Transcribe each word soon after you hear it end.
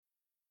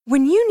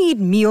When you need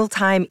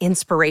mealtime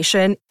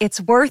inspiration,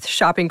 it's worth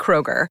shopping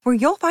Kroger, where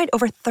you'll find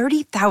over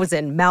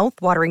 30,000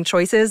 mouth-watering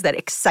choices that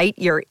excite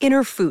your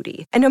inner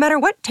foodie. And no matter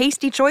what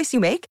tasty choice you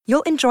make,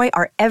 you'll enjoy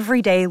our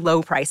everyday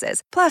low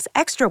prices, plus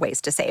extra ways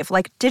to save,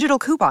 like digital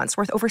coupons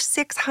worth over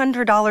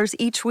 $600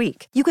 each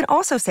week. You can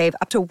also save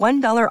up to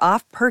 $1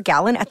 off per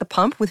gallon at the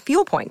pump with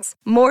fuel points.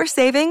 More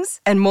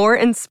savings and more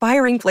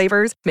inspiring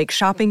flavors make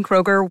shopping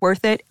Kroger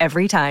worth it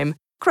every time.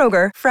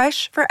 Kroger,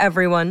 fresh for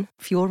everyone.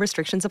 Fuel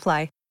restrictions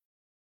apply.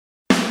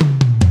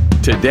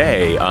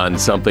 Today on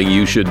Something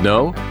You Should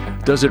Know,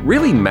 does it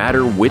really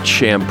matter which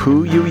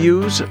shampoo you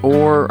use,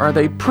 or are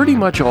they pretty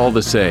much all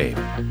the same?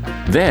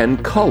 Then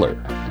color.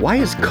 Why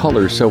is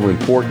color so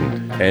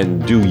important?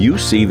 And do you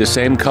see the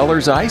same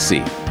colors I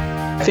see?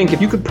 I think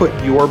if you could put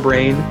your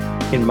brain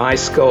in my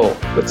skull,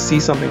 but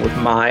see something with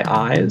my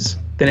eyes,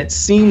 then it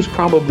seems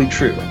probably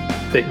true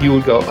that you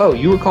would go, oh,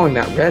 you were calling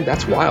that red?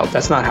 That's wild.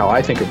 That's not how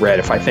I think of red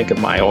if I think of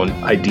my own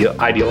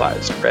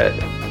idealized red.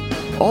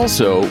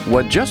 Also,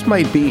 what just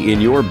might be in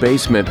your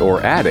basement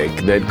or attic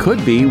that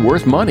could be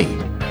worth money.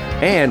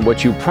 And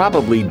what you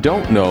probably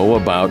don't know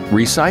about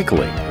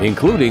recycling,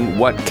 including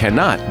what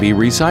cannot be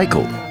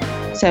recycled.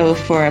 So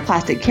for a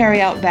plastic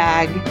carryout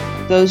bag,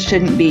 those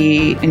shouldn't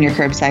be in your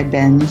curbside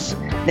bins.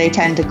 They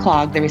tend to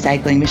clog the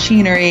recycling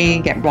machinery,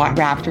 get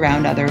wrapped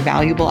around other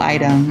valuable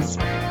items,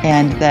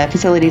 and the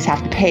facilities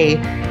have to pay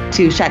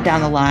to shut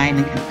down the line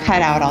and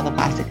cut out all the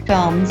plastic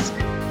films.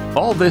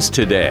 All this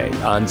today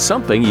on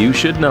Something You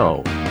Should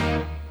Know.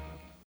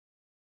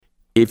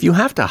 If you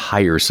have to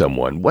hire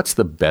someone, what's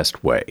the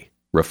best way?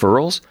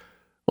 Referrals?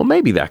 Well,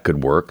 maybe that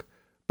could work.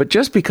 But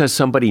just because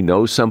somebody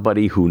knows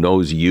somebody who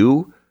knows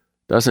you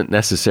doesn't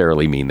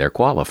necessarily mean they're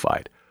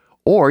qualified.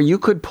 Or you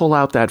could pull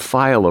out that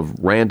file of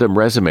random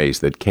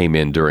resumes that came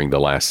in during the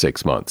last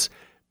 6 months.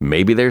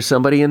 Maybe there's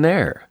somebody in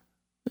there.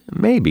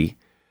 Maybe.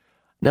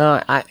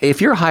 Now,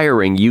 if you're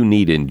hiring, you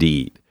need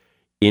Indeed.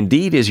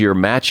 Indeed is your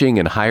matching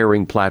and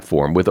hiring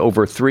platform with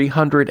over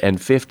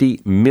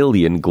 350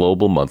 million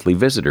global monthly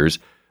visitors,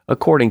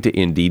 according to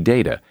Indeed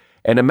data,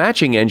 and a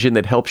matching engine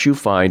that helps you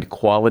find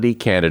quality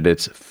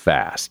candidates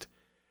fast.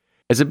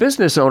 As a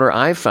business owner,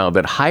 I've found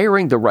that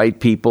hiring the right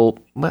people,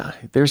 well,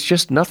 there's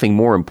just nothing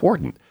more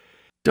important.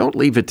 Don't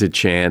leave it to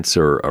chance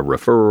or a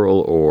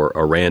referral or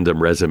a random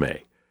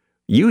resume.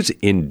 Use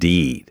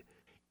Indeed.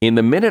 In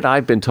the minute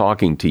I've been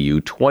talking to you,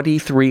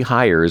 23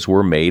 hires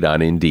were made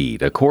on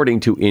Indeed,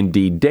 according to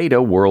Indeed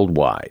data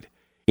worldwide.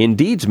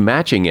 Indeed's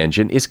matching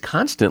engine is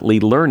constantly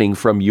learning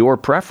from your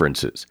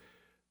preferences.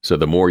 So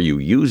the more you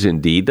use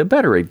Indeed, the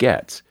better it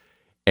gets.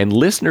 And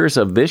listeners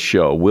of this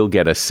show will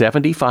get a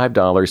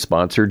 $75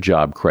 sponsored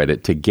job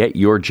credit to get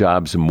your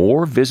jobs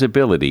more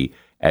visibility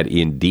at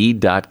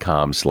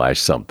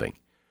Indeed.com/something.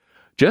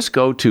 Just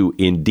go to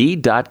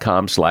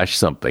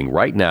Indeed.com/something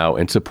right now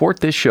and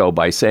support this show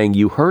by saying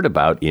you heard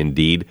about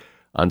Indeed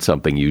on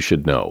Something You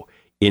Should Know.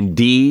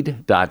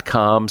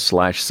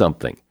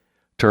 Indeed.com/something.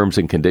 Terms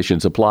and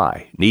conditions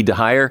apply. Need to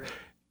hire?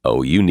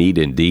 Oh, you need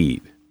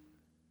Indeed.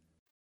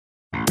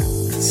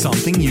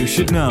 Something you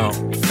should know.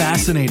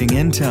 Fascinating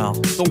intel,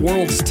 the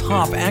world's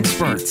top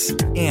experts,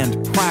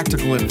 and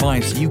practical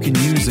advice you can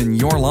use in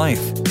your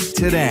life.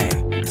 Today,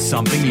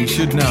 Something You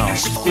Should Know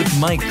with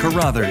Mike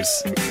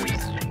Carruthers.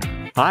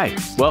 Hi,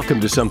 welcome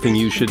to Something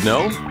You Should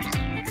Know.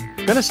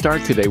 I'm going to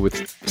start today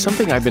with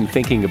something I've been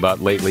thinking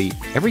about lately.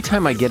 Every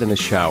time I get in the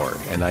shower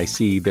and I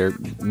see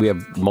we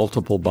have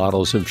multiple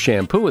bottles of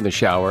shampoo in the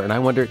shower, and I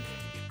wonder,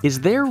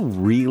 is there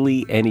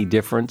really any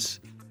difference?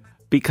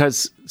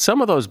 Because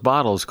some of those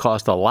bottles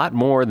cost a lot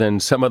more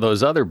than some of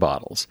those other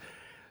bottles.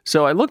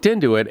 So I looked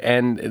into it,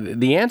 and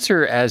the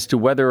answer as to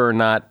whether or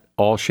not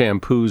all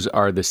shampoos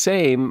are the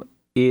same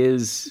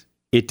is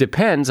it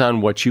depends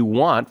on what you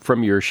want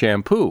from your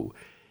shampoo.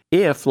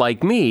 If,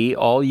 like me,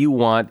 all you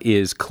want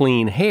is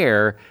clean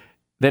hair,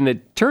 then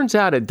it turns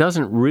out it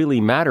doesn't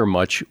really matter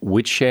much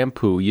which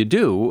shampoo you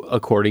do,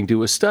 according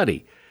to a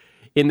study.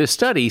 In the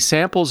study,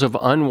 samples of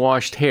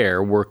unwashed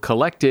hair were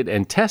collected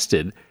and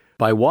tested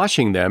by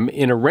washing them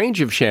in a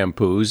range of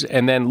shampoos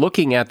and then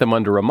looking at them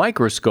under a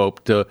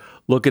microscope to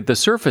look at the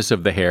surface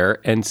of the hair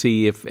and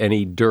see if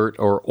any dirt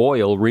or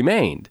oil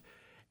remained.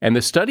 And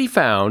the study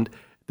found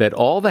that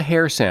all the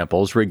hair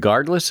samples,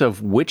 regardless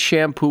of which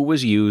shampoo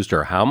was used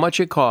or how much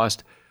it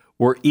cost,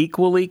 were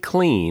equally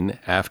clean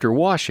after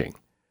washing.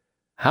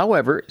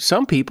 However,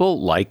 some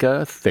people like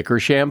a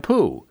thicker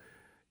shampoo.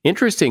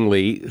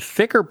 Interestingly,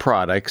 thicker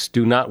products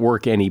do not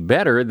work any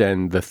better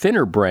than the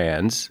thinner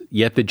brands,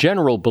 yet the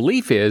general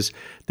belief is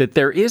that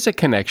there is a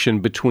connection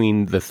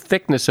between the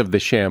thickness of the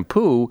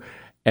shampoo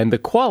and the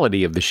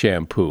quality of the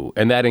shampoo,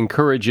 and that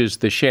encourages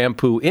the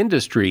shampoo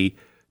industry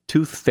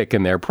to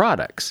thicken their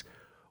products.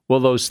 Well,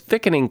 those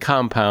thickening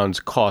compounds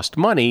cost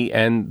money,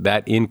 and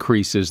that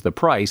increases the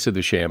price of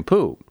the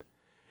shampoo.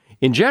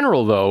 In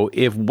general, though,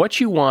 if what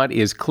you want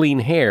is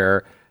clean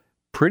hair,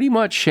 pretty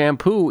much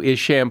shampoo is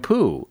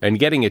shampoo, and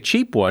getting a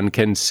cheap one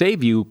can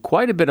save you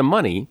quite a bit of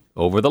money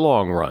over the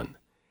long run.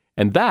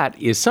 And that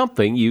is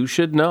something you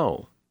should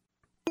know.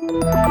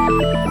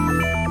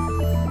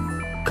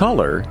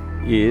 Color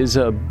is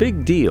a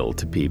big deal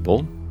to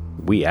people.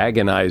 We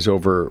agonize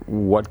over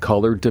what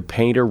color to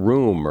paint a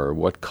room or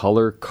what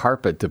color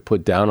carpet to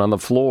put down on the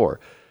floor.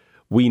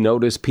 We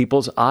notice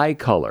people's eye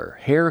color,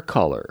 hair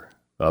color,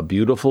 a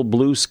beautiful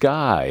blue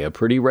sky, a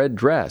pretty red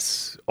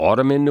dress,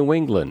 autumn in New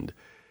England.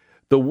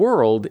 The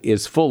world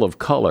is full of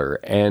color,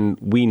 and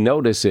we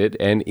notice it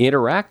and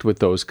interact with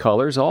those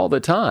colors all the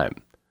time.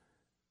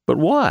 But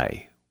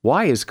why?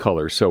 Why is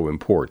color so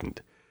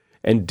important?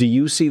 And do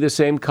you see the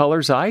same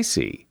colors I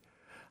see?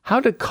 How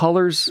do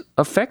colors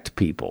affect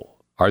people?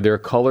 Are there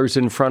colors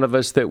in front of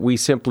us that we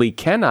simply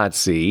cannot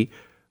see,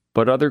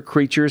 but other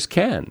creatures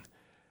can?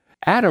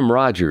 Adam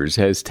Rogers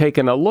has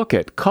taken a look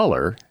at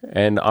color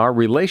and our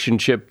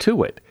relationship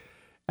to it.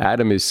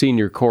 Adam is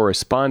senior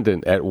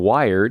correspondent at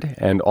Wired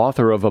and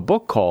author of a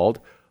book called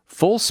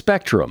Full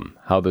Spectrum: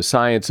 How the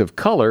Science of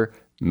Color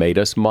Made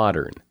Us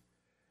Modern.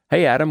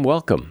 Hey, Adam,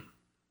 welcome.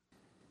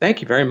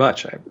 Thank you very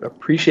much. I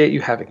appreciate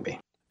you having me.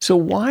 So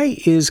why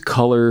is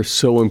color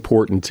so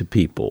important to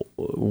people?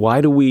 Why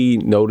do we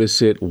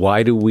notice it?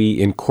 Why do we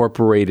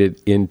incorporate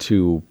it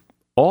into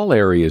all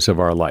areas of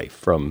our life,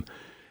 from,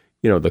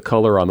 the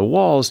color on the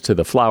walls to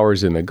the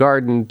flowers in the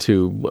garden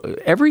to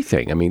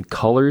everything? I mean,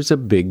 color's a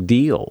big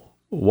deal.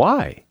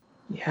 Why?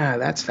 Yeah,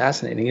 that's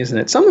fascinating, isn't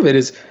it? Some of it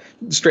is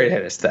straight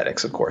ahead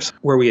aesthetics, of course,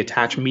 where we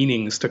attach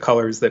meanings to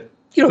colors that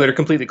are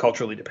completely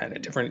culturally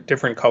dependent.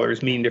 Different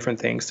colors mean different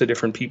things to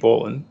different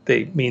people, and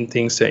they mean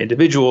things to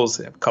individuals.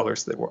 They have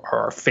colors that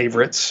are our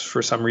favorites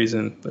for some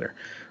reason, that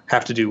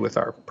have to do with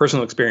our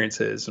personal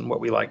experiences and what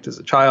we liked as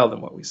a child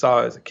and what we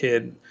saw as a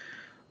kid.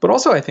 But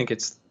also, I think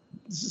it's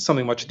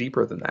something much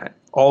deeper than that.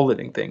 All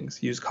living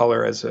things use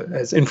color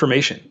as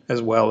information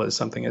as well as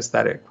something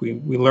aesthetic. We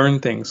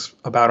learn things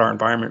about our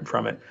environment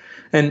from it.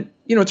 And,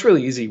 it's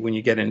really easy when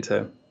you get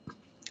into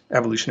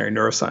evolutionary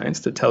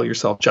neuroscience to tell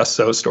yourself just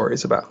so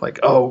stories about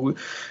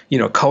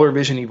color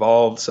vision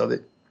evolved so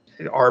that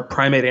our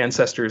primate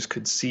ancestors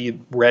could see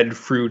red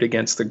fruit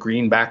against the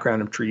green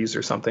background of trees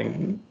or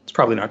something. It's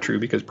probably not true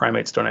because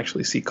primates don't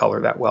actually see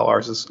color that well.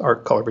 Our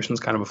color vision is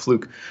kind of a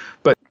fluke.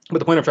 But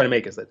the point I'm trying to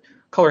make is that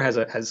color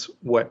has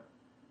what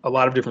a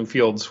lot of different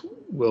fields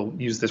will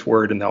use this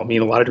word, and they'll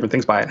mean a lot of different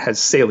things by it. It has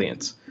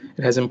salience.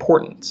 It has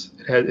importance.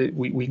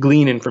 We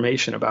glean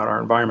information about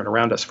our environment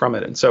around us from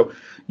it. And so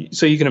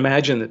you can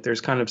imagine that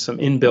there's kind of some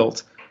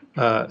inbuilt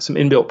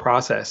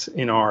process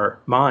in our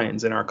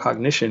minds and our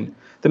cognition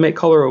that make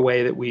color a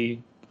way that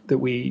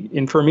we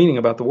infer meaning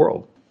about the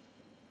world.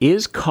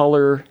 Is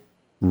color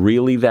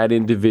really that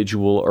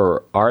individual,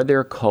 or are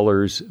there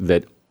colors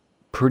that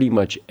pretty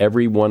much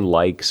everyone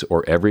likes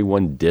or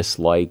everyone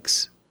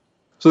dislikes?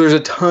 So there's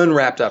a ton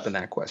wrapped up in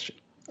that question.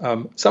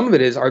 Some of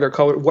it is,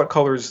 what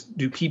colors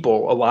do a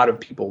lot of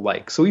people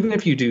like? So even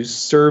if you do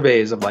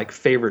surveys of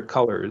favorite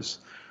colors,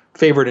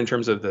 favorite in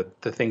terms of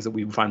the things that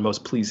we would find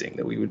most pleasing,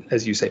 that we would,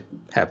 as you say,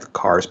 have the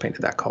cars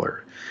painted that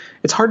color.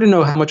 It's hard to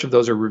know how much of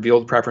those are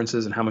revealed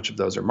preferences and how much of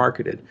those are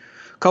marketed.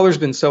 Color's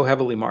been so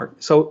heavily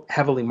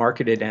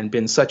marketed and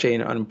been such an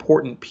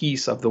important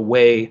piece of the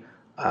way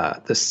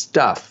the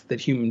stuff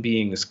that human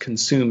beings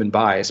consume and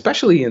buy,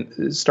 especially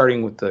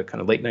starting with the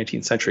kind of late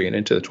 19th century and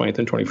into the 20th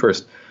and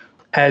 21st,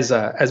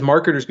 as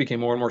marketers became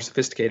more and more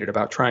sophisticated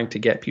about trying to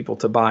get people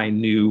to buy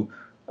new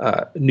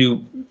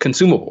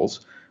consumables.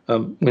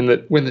 When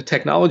the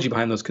technology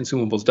behind those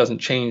consumables doesn't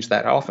change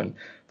that often,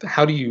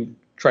 how do you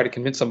try to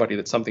convince somebody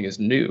that something is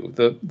new?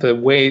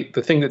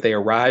 The thing that they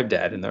arrived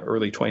at in the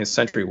early 20th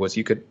century was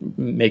you could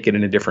make it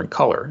in a different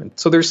color. And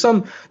so there's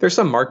some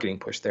marketing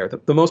push there.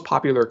 The most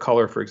popular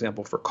color, for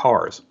example, for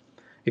cars,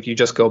 if you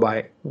just go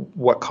by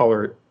what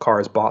color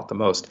cars bought the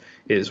most,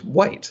 is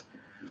white.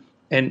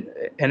 And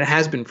it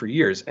has been for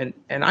years. And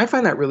I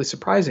find that really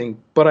surprising,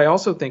 but I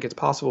also think it's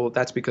possible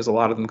that's because a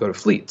lot of them go to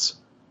fleets.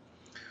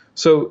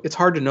 So it's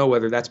hard to know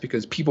whether that's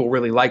because people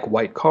really like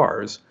white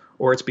cars,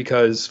 or it's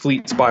because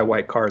fleets buy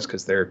white cars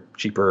because they're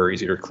cheaper or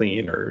easier to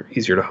clean or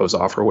easier to hose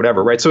off or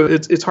whatever, right? So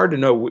it's hard to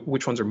know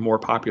which ones are more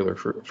popular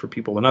for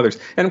people than others.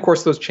 And of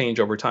course, those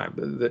change over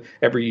time.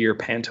 Every year,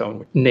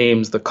 Pantone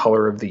names the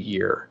color of the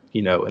year,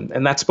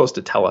 and that's supposed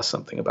to tell us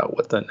something about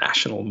what the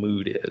national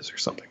mood is or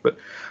something. But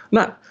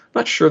I'm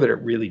not sure that it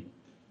really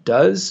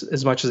does,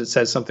 as much as it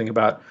says something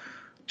about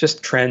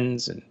just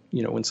trends. And,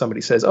 when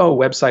somebody says,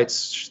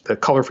 websites, the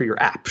color for your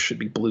app should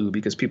be blue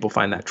because people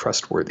find that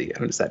trustworthy.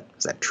 Is that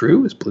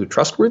true? Is blue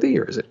trustworthy,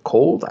 or is it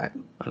cold? I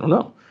don't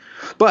know.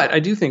 But I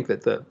do think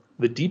that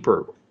the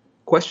deeper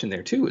question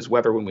there too is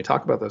whether, when we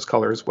talk about those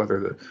colors,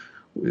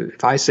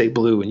 if I say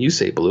blue and you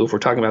say blue, if we're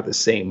talking about the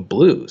same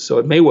blue. So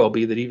it may well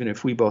be that even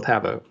if we both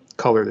have a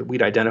color that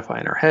we'd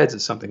identify in our heads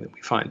as something that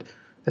we find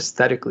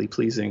aesthetically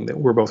pleasing, that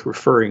we're both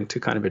referring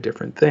to kind of a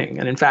different thing.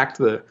 And in fact,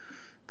 the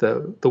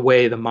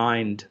way the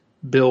mind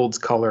builds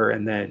color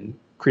and then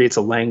creates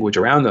a language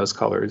around those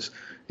colors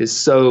is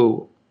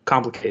so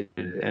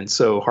complicated and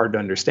so hard to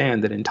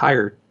understand that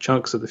entire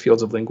chunks of the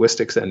fields of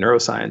linguistics and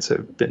neuroscience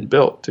have been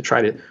built to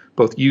try to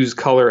both use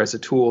color as a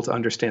tool to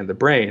understand the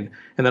brain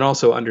and then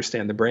also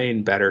understand the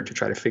brain better to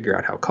try to figure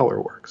out how color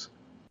works.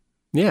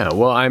 Yeah,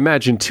 well, I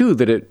imagine too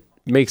that it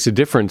makes a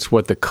difference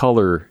what the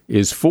color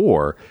is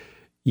for.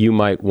 You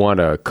might want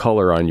a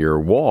color on your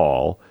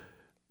wall,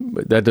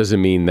 but that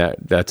doesn't mean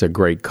that that's a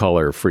great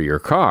color for your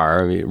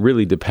car. I mean, it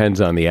really depends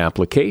on the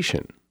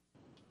application.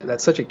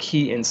 That's such a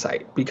key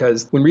insight,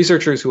 because when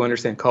researchers who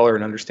understand color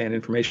and understand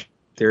information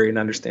theory and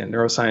understand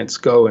neuroscience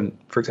go and,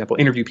 for example,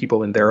 interview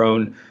people in their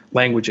own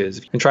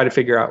languages and try to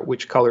figure out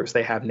which colors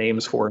they have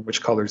names for and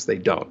which colors they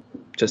don't.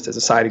 Just as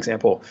a side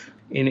example,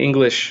 in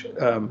English,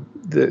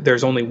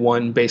 there's only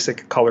one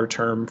basic color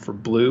term for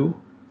blue.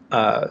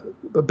 A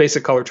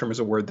basic color term is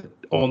a word that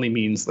only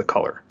means the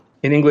color.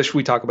 In English,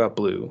 we talk about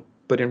blue,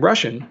 but in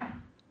Russian,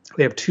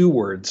 they have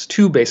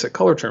two basic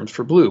color terms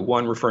for blue,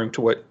 one referring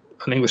to what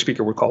an English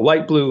speaker would call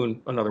light blue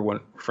and another one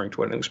referring to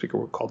what an English speaker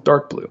would call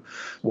dark blue.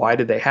 Why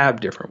did they have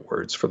different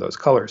words for those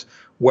colors?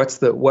 What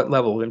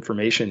level of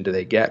information do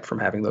they get from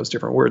having those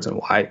different words,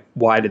 and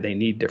why do they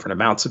need different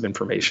amounts of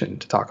information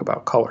to talk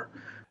about color?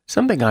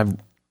 Something I've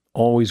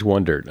always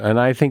wondered, and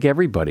I think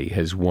everybody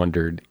has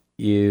wondered,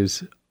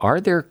 is are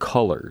there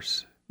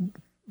colors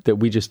that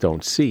we just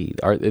don't see?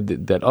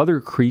 That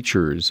other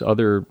creatures,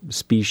 other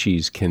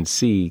species can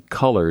see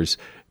colors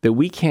that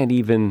we can't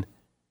even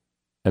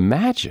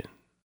imagine?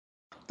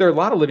 There are a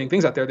lot of living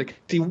things out there that can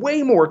see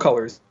way more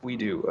colors than we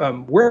do.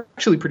 We're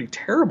actually pretty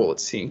terrible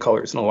at seeing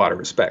colors in a lot of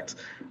respects.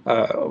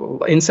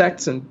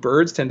 Insects and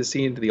birds tend to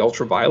see into the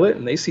ultraviolet,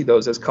 and they see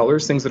those as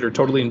colors, things that are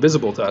totally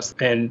invisible to us.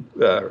 And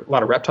a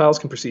lot of reptiles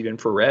can perceive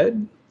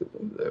infrared,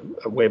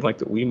 a wavelength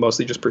that we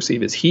mostly just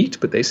perceive as heat,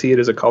 but they see it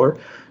as a color.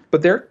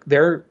 But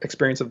their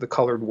experience of the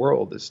colored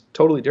world is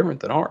totally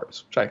different than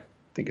ours, which I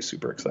think is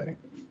super exciting.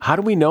 How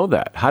do we know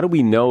that? How do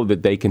we know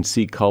that they can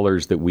see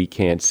colors that we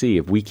can't see?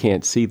 If we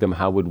can't see them,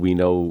 how would we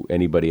know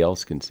anybody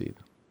else can see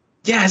them?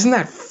 Yeah, isn't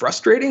that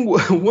frustrating?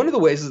 One of the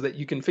ways is that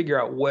you can figure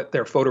out what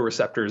their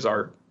photoreceptors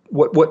are,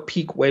 what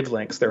peak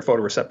wavelengths their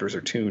photoreceptors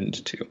are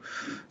tuned to.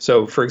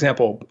 So, for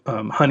example,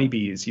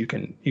 honeybees, you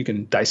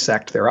can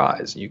dissect their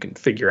eyes. You can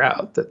figure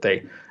out that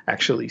they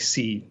actually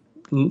see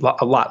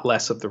a lot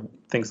less of the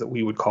things that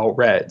we would call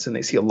reds, and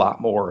they see a lot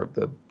more of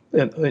the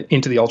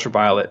into the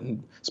ultraviolet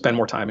and spend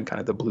more time in kind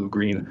of the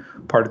blue-green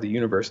part of the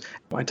universe.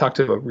 I talked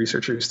to a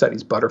researcher who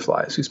studies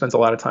butterflies, who spends a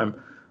lot of time,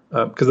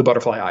 because the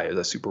butterfly eye is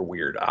a super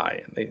weird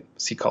eye, and they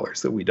see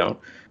colors that we don't,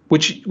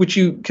 which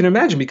you can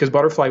imagine because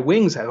butterfly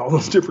wings have all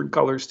those different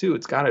colors too.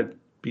 It's got to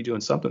be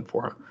doing something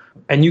for them.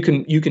 And you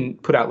can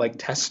put out like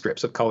test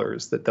strips of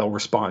colors that they'll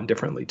respond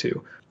differently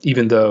to,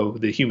 even though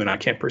the human eye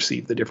can't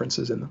perceive the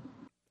differences in them.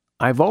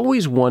 I've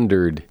always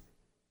wondered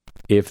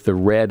if the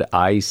red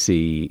I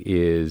see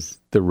is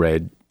the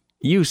red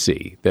you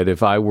see, that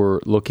if I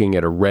were looking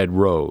at a red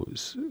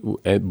rose,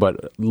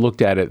 but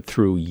looked at it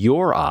through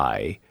your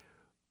eye,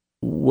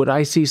 would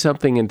I see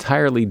something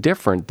entirely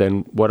different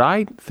than what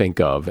I think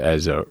of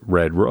as a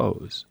red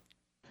rose?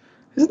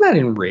 Isn't that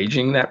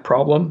enraging, that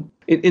problem?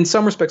 In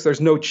some respects,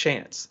 there's no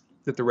chance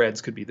that the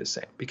reds could be the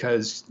same,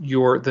 because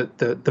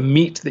the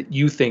meat that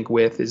you think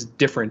with is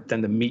different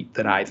than the meat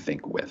that I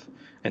think with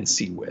and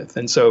see with.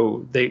 And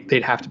so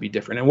they'd have to be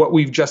different. And what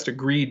we've just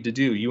agreed to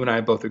do, you and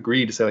I both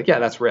agreed to say, like, yeah,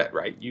 that's red,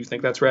 right? You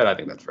think that's red, I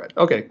think that's red.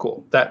 Okay,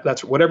 cool.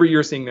 That's whatever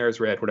you're seeing there is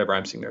red, whatever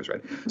I'm seeing there is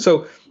red.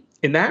 So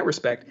in that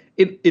respect,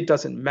 it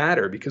doesn't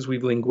matter because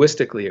we've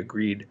linguistically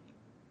agreed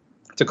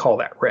to call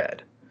that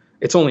red.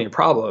 It's only a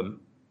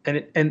problem.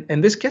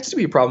 And this gets to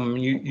be a problem.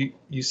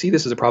 You see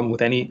this as a problem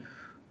with any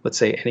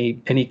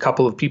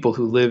couple of people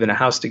who live in a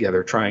house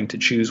together trying to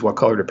choose what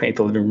color to paint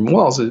the living room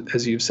walls,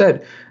 as you've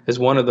said, as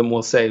one of them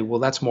will say, well,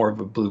 that's more of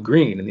a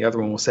blue-green, and the other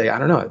one will say, I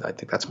don't know, I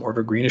think that's more of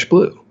a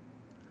greenish-blue.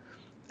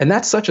 And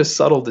that's such a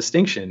subtle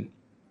distinction.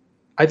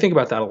 I think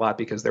about that a lot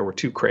because there were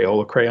two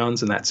Crayola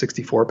crayons in that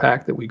 64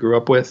 pack that we grew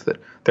up with,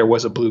 that there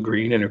was a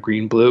blue-green and a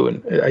green-blue,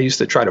 and I used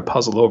to try to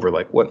puzzle over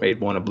like what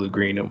made one a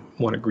blue-green and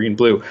one a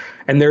green-blue.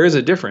 And there is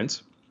a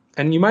difference.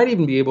 And you might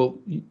even be able,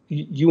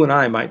 you and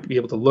I might be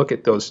able to look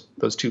at those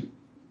two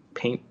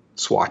paint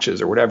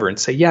swatches or whatever and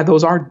say, yeah,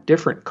 those are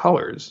different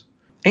colors.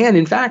 And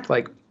in fact,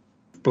 like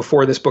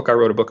before this book, I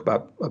wrote a book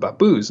about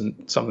booze and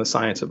some of the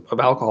science of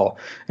alcohol.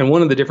 And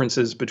one of the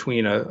differences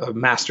between a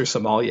master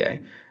sommelier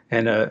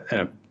and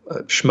a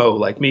schmo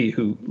like me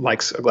who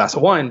likes a glass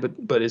of wine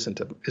but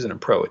isn't a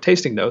pro at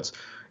tasting notes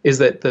is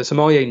that the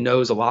sommelier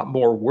knows a lot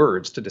more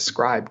words to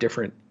describe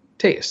different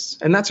tastes.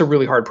 And that's a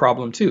really hard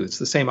problem too. It's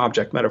the same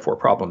object metaphor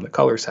problem that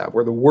colors have,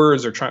 where the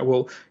words are trying,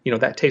 well,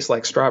 that tastes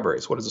like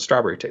strawberries. What does a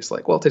strawberry taste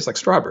like? Well, it tastes like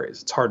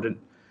strawberries. It's hard to,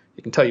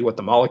 it can tell you what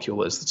the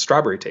molecule is that's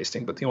strawberry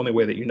tasting, but the only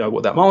way that you know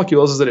what that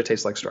molecule is that it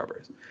tastes like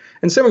strawberries.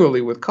 And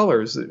similarly with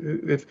colors,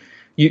 if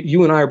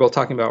you and I are both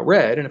talking about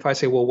red, and if I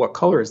say, well, what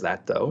color is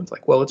that though? It's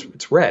like, well,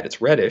 it's red, it's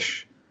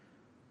reddish.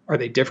 Are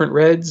they different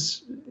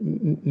reds?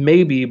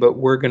 Maybe, but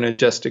we're going to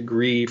just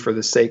agree for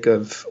the sake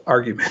of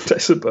argument, I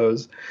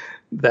suppose,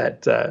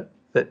 that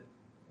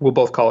we'll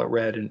both call it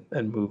red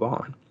and move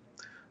on.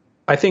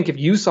 I think if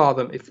you saw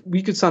them, if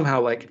we could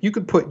somehow, like, you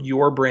could put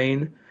your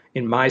brain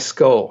in my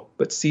skull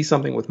but see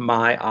something with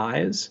my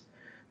eyes,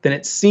 then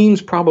it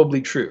seems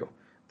probably true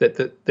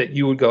that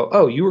you would go,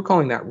 oh, you were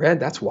calling that red?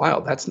 That's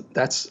wild.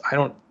 That's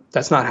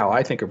That's not how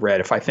I think of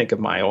red if I think of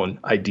my own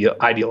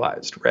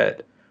idealized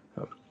red.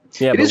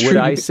 Yeah, but would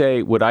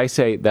I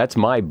say that's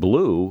my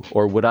blue,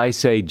 or would I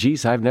say,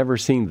 geez, I've never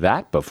seen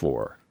that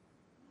before?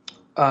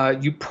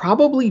 You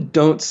probably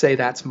don't say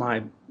that's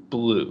my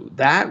blue.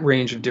 That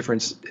range of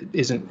difference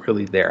isn't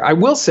really there. I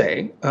will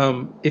say,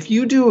 if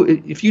you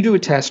do a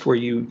test where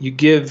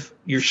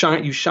you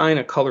shine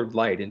a colored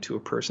light into a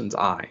person's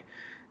eye,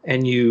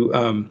 and you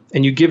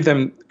give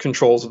them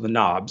controls of the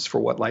knobs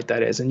for what light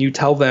that is, and you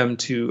tell them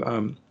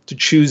to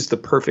choose the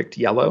perfect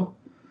yellow.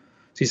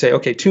 So you say,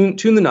 okay, tune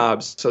the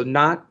knobs, so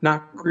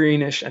not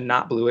greenish and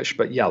not bluish,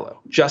 but yellow,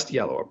 just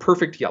yellow, a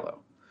perfect yellow.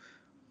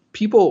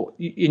 People,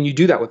 and you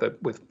do that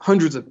with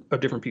hundreds of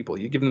different people.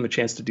 You give them a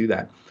chance to do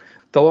that.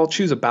 They'll all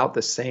choose about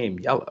the same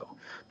yellow.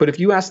 But if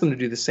you ask them to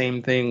do the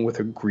same thing with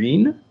a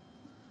green,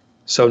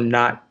 so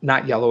not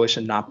yellowish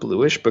and not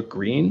bluish, but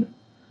green,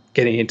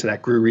 getting into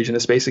that GRU region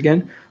of space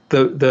again,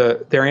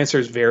 their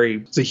answers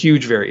vary. It's a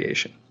huge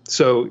variation.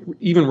 So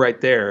even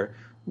right there,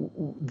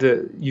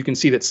 you can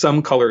see that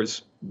some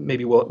colors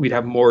maybe we'd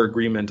have more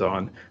agreement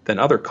on than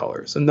other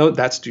colors. And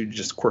that's due to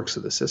just quirks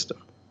of the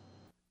system.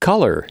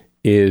 Color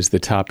is the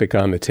topic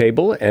on the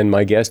table, and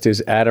my guest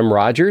is Adam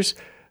Rogers,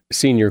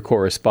 senior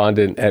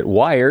correspondent at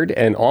Wired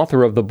and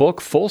author of the book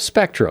Full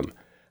Spectrum: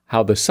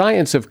 How the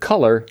Science of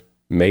Color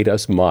Made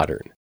Us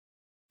Modern.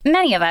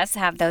 Many of us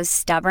have those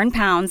stubborn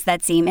pounds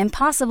that seem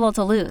impossible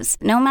to lose,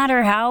 no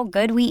matter how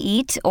good we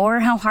eat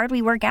or how hard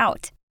we work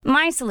out.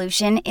 My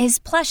solution is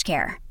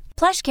PlushCare.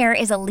 PlushCare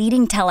is a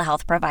leading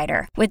telehealth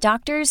provider with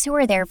doctors who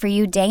are there for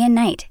you day and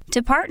night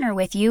to partner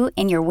with you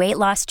in your weight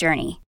loss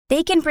journey.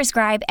 They can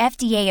prescribe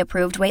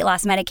FDA-approved weight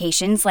loss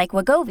medications like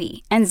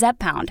Wegovy and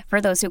Zepbound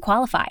for those who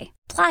qualify.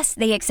 Plus,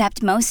 they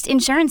accept most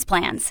insurance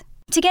plans.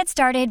 To get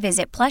started,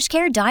 visit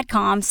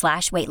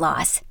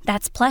plushcare.com/weightloss.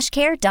 That's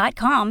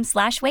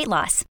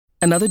plushcare.com/weightloss.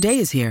 Another day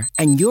is here,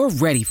 and you're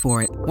ready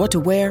for it. What to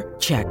wear?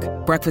 Check.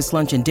 Breakfast,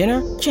 lunch, and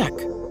dinner? Check.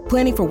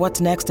 Planning for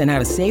what's next and how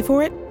to save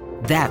for it?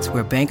 That's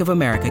where Bank of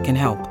America can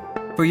help.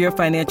 For your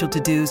financial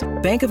to-dos,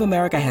 Bank of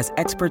America has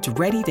experts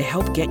ready to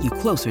help get you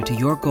closer to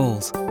your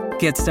goals.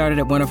 Get started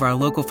at one of our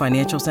local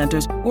financial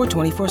centers or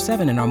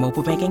 24/7 in our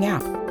mobile banking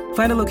app.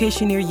 Find a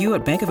location near you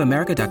at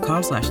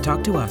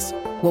bankofamerica.com/talktous.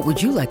 What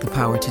would you like the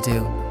power to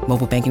do?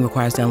 Mobile banking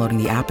requires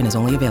downloading the app and is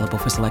only available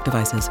for select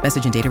devices.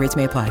 Message and data rates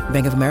may apply.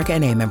 Bank of America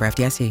NA, member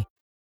FDIC.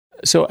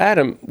 So,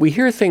 Adam, we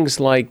hear things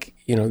like,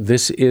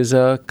 this is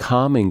a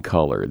calming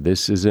color.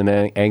 This is an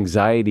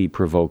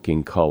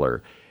anxiety-provoking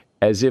color,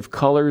 as if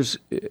colors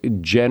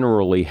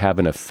generally have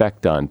an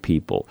effect on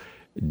people.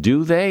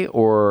 Do they?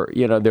 Or,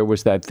 there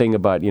was that thing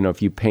about,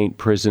 if you paint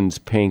prisons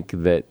pink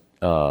that,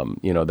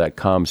 that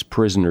calms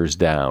prisoners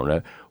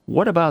down.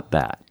 What about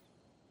that?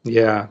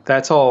 Yeah,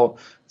 that's all.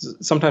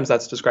 Sometimes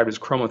that's described as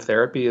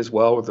chromotherapy as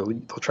well, where they'll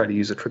try to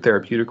use it for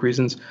therapeutic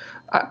reasons.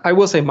 I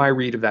will say my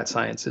read of that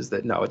science is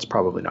that, no, it's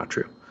probably not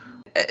true.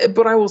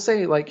 But I will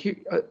say,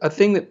 a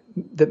thing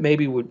that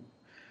maybe would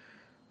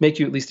make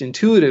you at least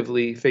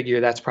intuitively figure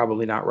that's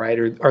probably not right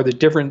are the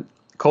different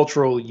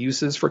cultural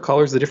uses for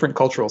colors, the different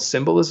cultural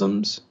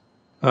symbolisms.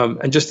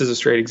 And just as a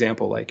straight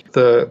example, like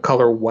the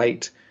color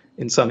white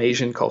in some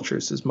Asian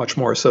cultures is much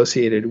more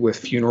associated with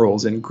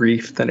funerals and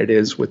grief than it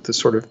is with the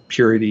sort of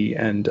purity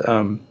and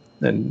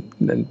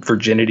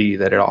virginity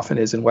that it often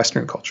is in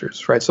Western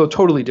cultures, right? So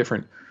totally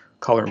different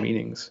color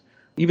meanings.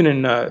 Even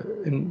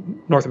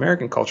in North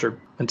American culture,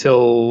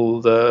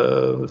 until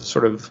the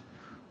sort of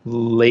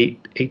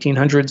late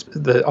 1800s,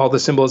 all the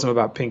symbolism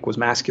about pink was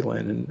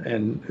masculine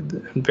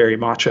and very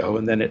macho,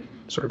 and then it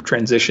sort of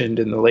transitioned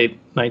in the late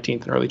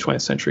 19th and early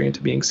 20th century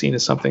into being seen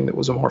as something that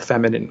was a more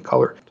feminine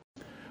color.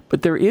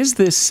 But there is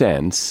this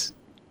sense,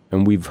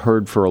 and we've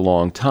heard for a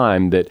long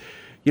time, that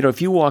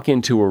if you walk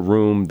into a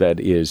room that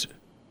is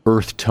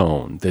earth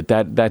tone,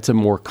 that's a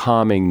more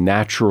calming,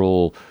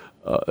 natural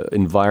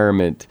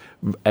environment,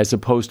 as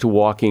opposed to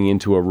walking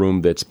into a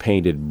room that's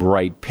painted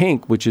bright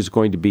pink, which is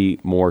going to be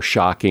more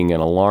shocking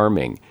and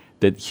alarming.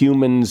 That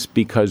humans,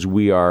 because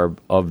we are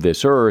of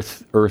this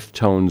earth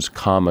tones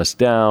calm us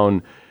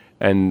down.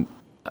 And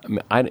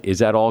is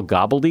that all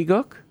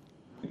gobbledygook?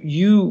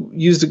 You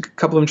used a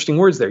couple of interesting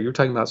words there. You were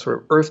talking about sort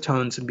of earth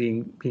tones and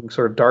being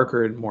sort of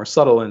darker and more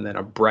subtle, and then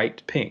a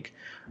bright pink.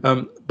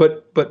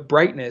 But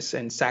brightness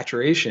and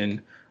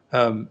saturation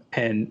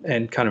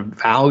and kind of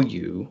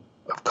value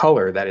of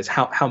color, that is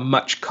how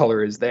much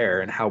color is there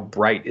and how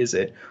bright is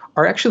it,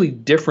 are actually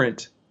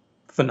different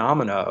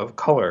phenomena of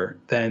color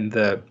than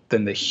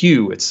the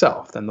hue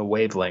itself, than the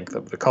wavelength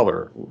of the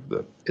color.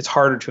 It's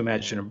harder to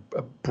imagine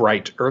a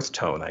bright earth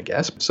tone, I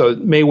guess. So it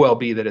may well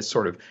be that it's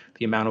sort of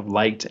the amount of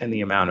light and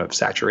the amount of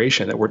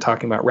saturation that we're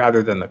talking about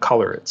rather than the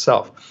color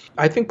itself.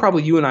 I think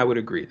probably you and I would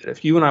agree that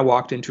if you and I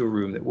walked into a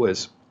room that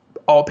was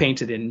all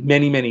painted in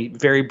many, many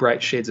very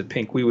bright shades of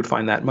pink, we would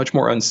find that much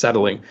more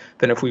unsettling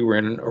than if we were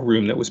in a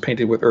room that was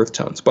painted with earth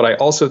tones. But I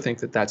also think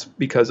that that's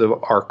because of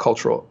our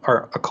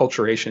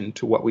acculturation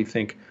to what we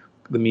think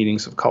the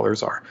meanings of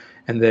colors are.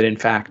 And that, in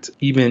fact,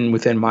 even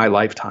within my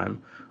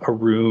lifetime, a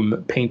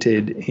room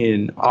painted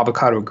in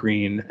avocado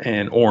green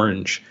and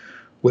orange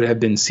would have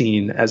been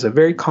seen as a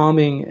very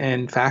calming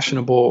and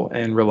fashionable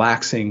and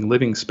relaxing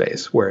living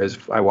space, whereas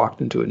if I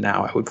walked into it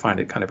now, I would find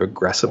it kind of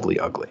aggressively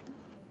ugly.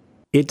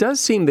 It does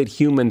seem that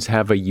humans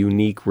have a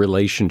unique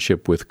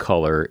relationship with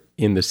color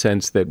in the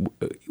sense that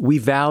we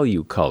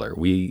value color.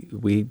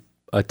 We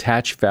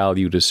attach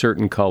value to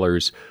certain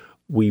colors.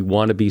 We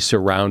want to be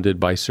surrounded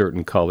by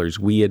certain colors.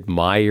 We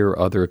admire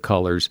other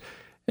colors.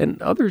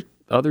 And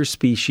other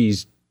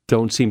species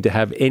don't seem to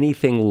have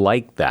anything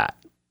like that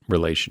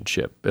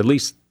relationship, at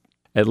least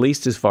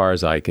as far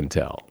as I can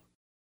tell.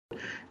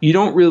 You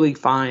don't really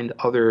find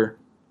other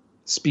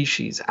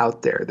species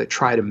out there that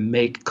try to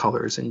make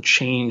colors and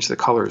change the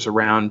colors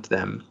around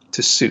them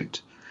to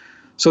suit.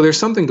 So there's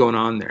something going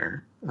on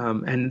there.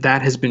 And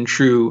that has been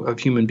true of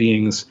human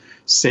beings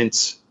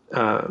since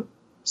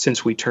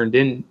we turned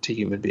into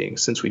human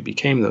beings, since we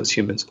became those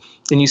humans.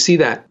 And you see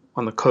that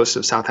on the coast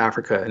of South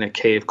Africa in a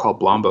cave called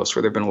Blombos,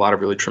 where there have been a lot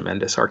of really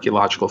tremendous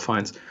archaeological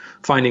finds,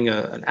 finding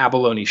an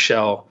abalone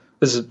shell.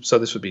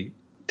 This would be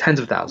tens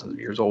of thousands of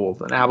years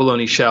old, an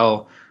abalone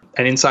shell.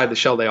 And inside the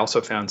shell, they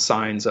also found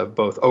signs of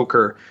both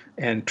ochre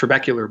and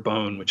trabecular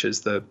bone, which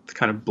is the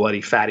kind of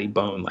bloody, fatty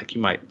bone, like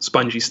you might,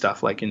 spongy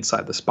stuff like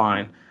inside the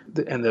spine.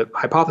 And the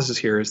hypothesis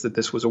here is that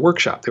this was a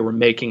workshop. They were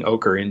making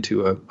ochre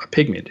into a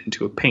pigment,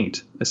 into a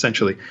paint,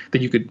 essentially,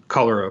 that you could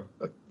color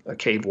a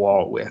cave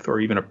wall with, or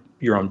even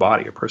your own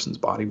body, a person's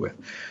body with.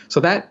 So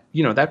that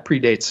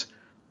predates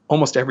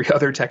almost every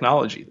other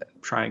technology, that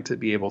trying to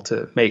be able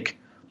to make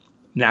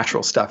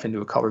natural stuff into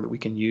a color that we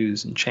can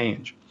use and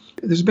change.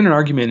 There's been an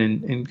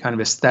argument in kind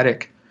of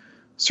aesthetic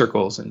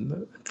circles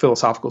and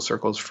philosophical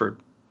circles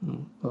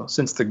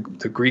since the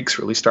Greeks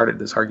really started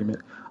this argument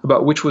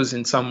about which was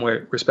in some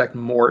respect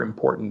more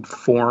important,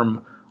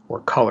 form or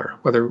color,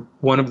 whether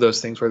one of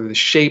those things, whether the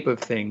shape of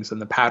things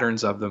and the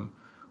patterns of them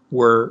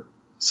were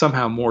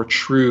somehow more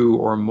true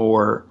or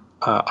more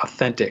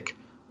authentic,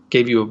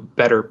 gave you a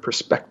better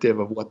perspective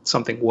of what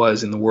something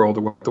was in the world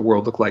or what the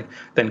world looked like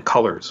than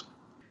colors.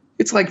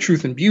 It's like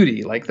truth and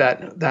beauty, like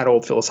that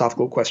old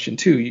philosophical question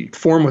too.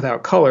 Form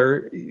without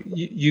color,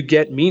 you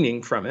get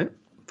meaning from it,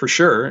 for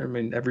sure. I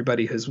mean,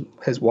 everybody has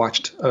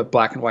watched a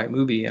black and white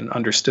movie and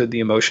understood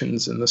the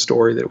emotions and the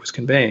story that it was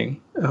conveying.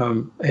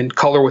 And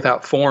color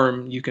without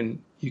form, you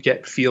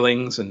get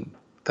feelings and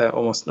that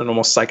almost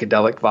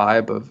psychedelic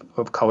vibe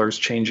of colors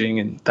changing,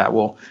 and that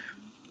will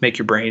make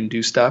your brain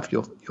do stuff.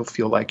 You'll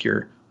feel like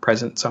you're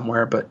present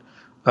somewhere, but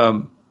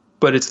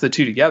it's the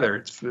two together.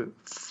 It's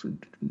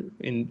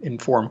in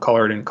form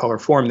colored and color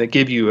form that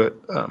give you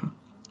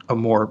a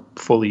more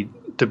fully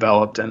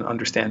developed and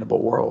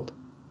understandable world.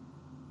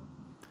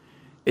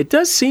 It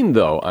does seem,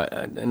 though,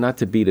 not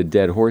to beat a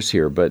dead horse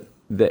here, but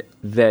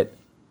that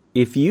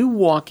if you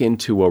walk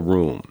into a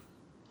room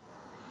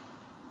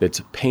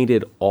that's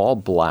painted all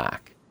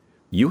black,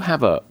 you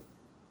have a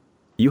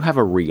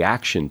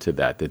reaction to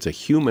that. That's a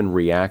human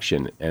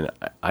reaction, and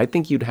I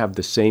think you'd have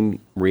the same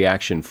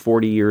reaction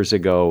 40 years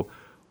ago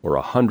or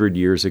 100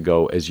 years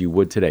ago as you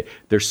would today.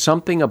 There's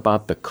something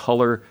about the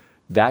color,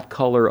 that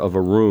color of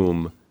a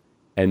room,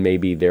 and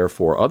maybe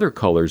therefore other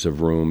colors of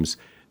rooms,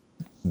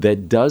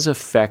 that does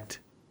affect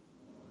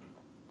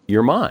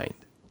your mind.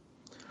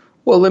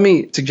 Well, let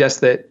me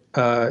suggest that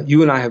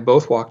you and I have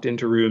both walked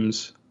into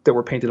rooms that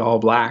were painted all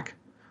black,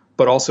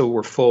 but also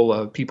were full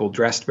of people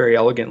dressed very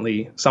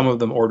elegantly, some of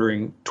them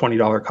ordering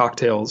 $20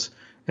 cocktails,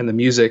 and the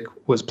music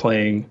was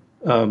playing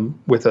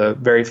with a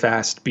very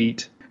fast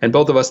beat. And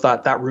both of us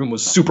thought that room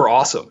was super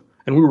awesome.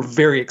 And we were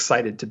very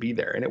excited to be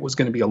there. And it was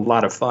going to be a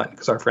lot of fun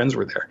because our friends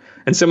were there.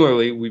 And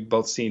similarly, we've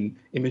both seen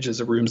images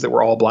of rooms that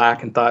were all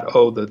black and thought,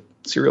 oh, the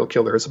serial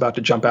killer is about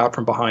to jump out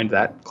from behind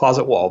that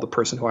closet wall. The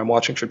person who I'm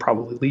watching should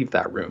probably leave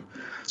that room.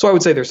 So I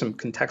would say there's some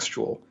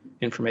contextual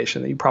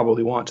information that you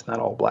probably want in that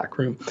all black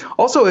room.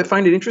 Also, I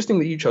find it interesting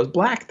that you chose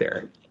black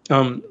there.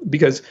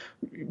 Because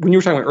when you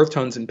were talking about earth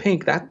tones and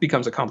pink, that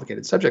becomes a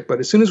complicated subject. But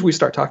as soon as we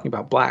start talking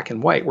about black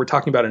and white, we're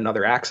talking about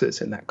another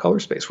axis in that color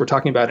space. We're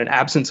talking about an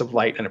absence of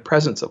light and a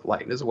presence of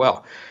light as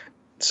well.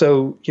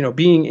 So,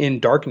 being in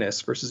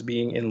darkness versus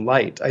being in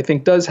light, I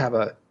think does have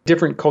a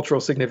different cultural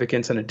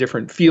significance and a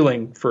different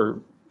feeling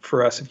for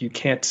us if you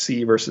can't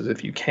see versus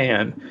if you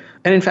can.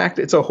 And in fact,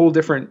 it's a whole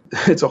different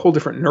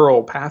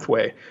neural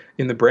pathway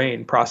in the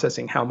brain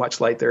processing how much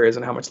light there is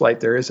and how much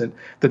light there isn't,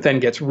 that then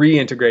gets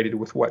reintegrated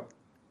with what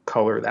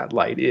color that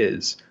light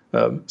is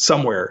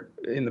somewhere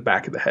in the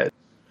back of the head.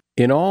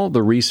 In all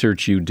the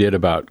research you did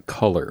about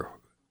color,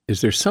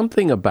 is there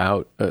something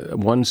about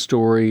one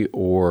story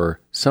or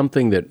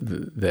something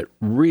that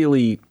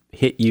really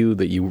hit you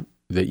that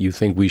you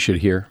think we should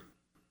hear?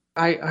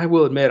 I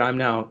will admit I'm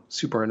now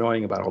super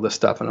annoying about all this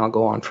stuff, and I'll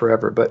go on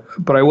forever.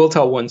 But I will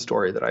tell one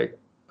story that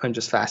I'm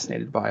just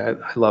fascinated by. I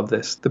love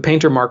this. The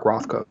painter Mark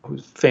Rothko, who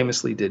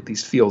famously did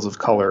these fields of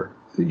color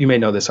you may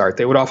know this art,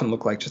 they would often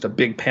look like just a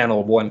big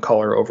panel of one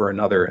color over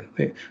another.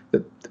 And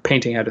the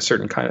painting had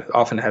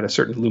often had a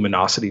certain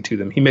luminosity to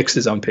them. He mixed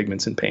his own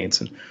pigments and paints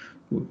and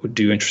would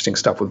do interesting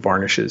stuff with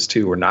varnishes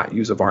too, or not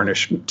use a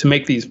varnish to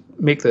make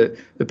the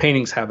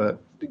paintings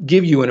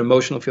give you an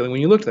emotional feeling when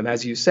you look at them,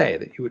 as you say,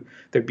 that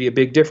there'd be a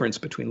big difference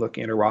between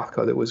looking at a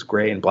Rothko that was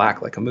gray and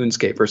black like a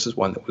moonscape versus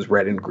one that was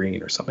red and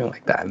green or something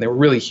like that. And they were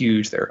really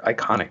huge. They're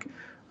iconic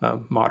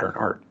modern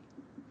art.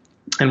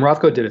 And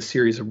Rothko did a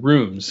series of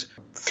rooms.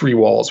 3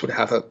 walls would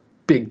have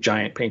big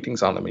giant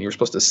paintings on them, and you were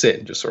supposed to sit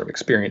and just sort of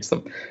experience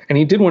them. And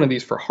he did one of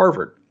these for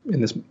Harvard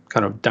in this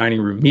kind of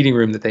meeting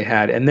room that they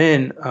had. And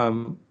then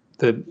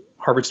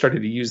Harvard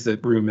started to use the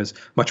room as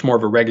much more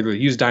of a regularly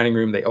used dining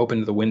room. They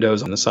opened the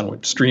windows and the sun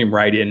would stream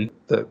right in.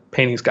 The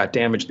paintings got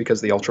damaged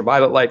because the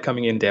ultraviolet light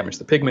coming in damaged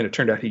the pigment. It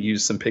turned out he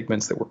used some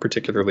pigments that were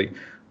particularly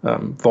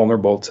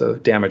vulnerable to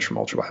damage from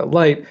ultraviolet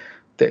light.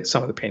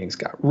 Some of the paintings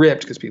got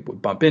ripped because people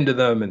would bump into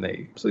them.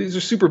 So these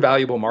are super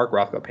valuable Mark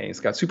Rothko paintings.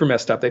 Got super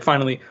messed up.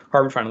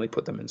 Harvard finally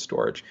put them in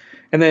storage.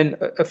 And then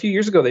a few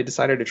years ago, they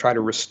decided to try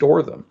to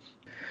restore them.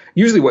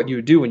 Usually what you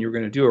would do when you were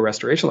going to do a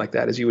restoration like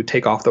that is you would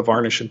take off the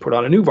varnish and put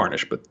on a new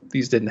varnish, but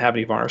these didn't have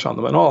any varnish on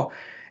them at all.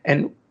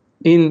 And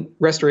in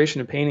restoration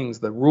of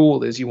paintings, the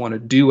rule is you want to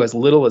do as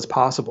little as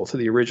possible to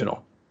the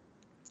original.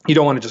 You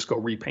don't want to just go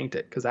repaint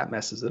it because that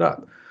messes it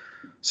up.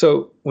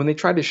 So when they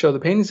tried to show the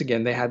paintings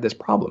again, they had this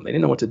problem. They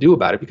didn't know what to do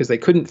about it because they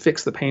couldn't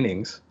fix the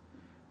paintings,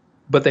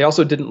 but they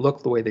also didn't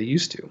look the way they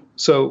used to.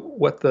 So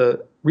what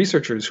the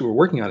researchers who were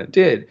working on it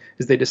did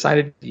is they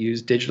decided to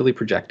use digitally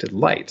projected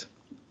light.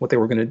 What they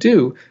were going to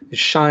do is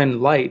shine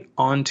light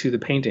onto the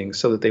paintings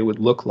so that they would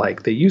look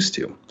like they used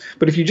to.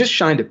 But if you just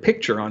shined a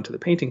picture onto the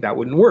painting, that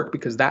wouldn't work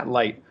because that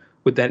light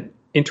would then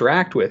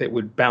interact with it,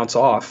 would bounce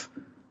off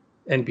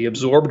and be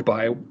absorbed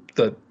by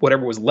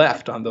whatever was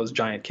left on those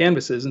giant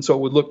canvases, and so it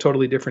would look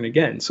totally different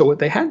again. So what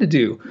they had to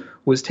do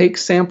was take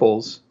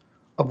samples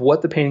of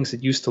what the paintings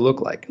had used to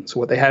look like. So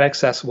what they had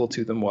accessible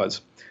to them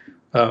was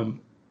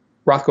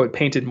Rothko had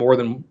painted more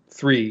than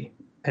 3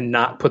 and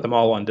not put them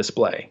all on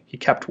display. He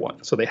kept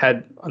one. So they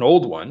had an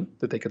old one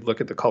that they could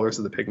look at the colors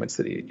of the pigments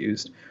that he had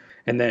used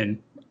and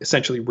then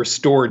essentially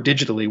restore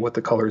digitally what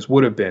the colors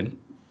would have been.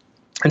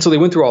 And so they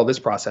went through all this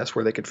process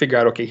where they could figure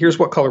out, okay, here's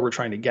what color we're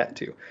trying to get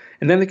to.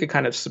 And then they could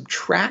kind of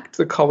subtract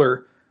the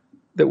color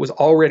that was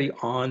already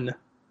on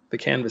the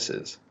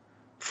canvases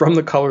from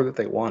the color that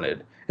they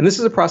wanted. And this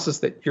is a process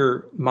that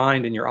your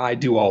mind and your eye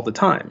do all the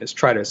time, is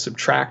try to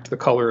subtract the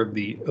color of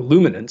the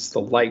illuminance, the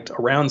light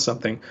around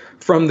something,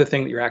 from the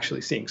thing that you're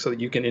actually seeing so that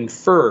you can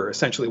infer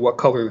essentially what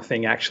color the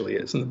thing actually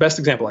is. And the best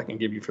example I can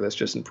give you for this,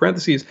 just in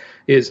parentheses,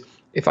 is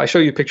if I show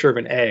you a picture of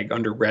an egg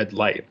under red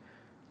light,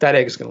 that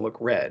egg is going to look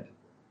red.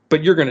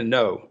 But you're going to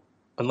know,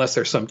 unless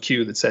there's some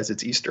cue that says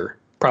it's Easter,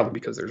 probably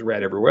because there's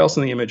red everywhere else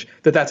in the image,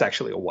 that that's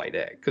actually a white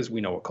egg, because we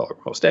know what color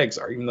most eggs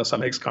are, even though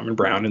some eggs come in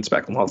brown and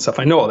speckled and all that stuff.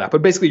 I know all that.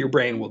 But basically your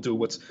brain will do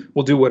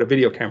what a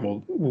video camera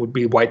would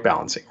be white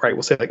balancing, right?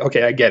 We'll say like,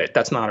 okay, I get it.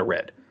 That's not a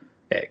red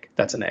egg.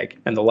 That's an egg.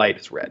 And the light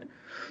is red.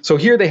 So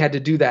here they had to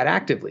do that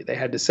actively. They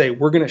had to say,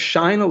 we're going to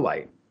shine a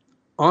light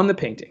on the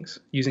paintings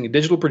using a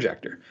digital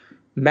projector,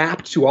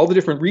 mapped to all the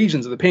different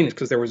regions of the paintings,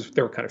 because there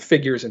were kind of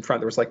figures in front.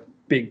 There was like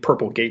big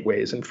purple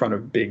gateways in front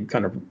of big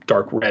kind of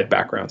dark red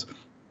backgrounds.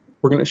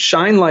 We're going to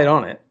shine light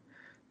on it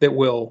that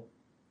will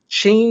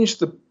change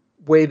the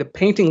way the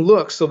painting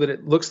looks so that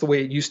it looks the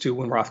way it used to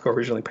when Rothko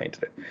originally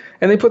painted it.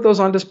 And they put those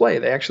on display.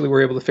 They actually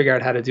were able to figure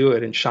out how to do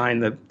it and shine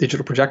the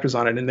digital projectors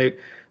on it. And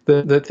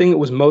the thing that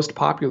was most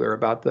popular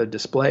about the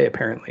display,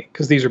 apparently,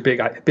 because these are big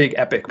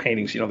epic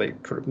paintings, they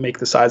sort of make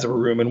the size of a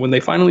room. And when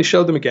they finally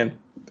showed them again,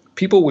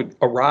 people would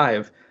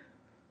arrive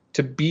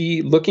to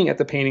be looking at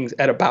the paintings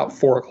at about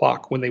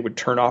 4:00 when they would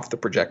turn off the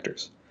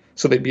projectors.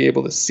 So they'd be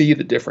able to see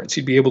the difference.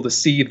 You'd be able to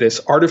see this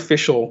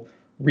artificial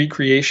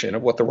recreation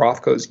of what the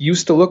Rothkos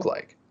used to look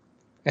like.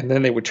 And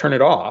then they would turn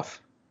it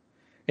off,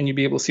 and you'd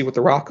be able to see what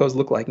the Rothkos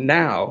look like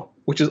now,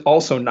 which is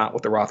also not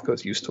what the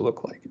Rothkos used to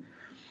look like.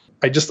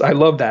 I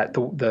love that,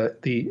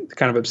 the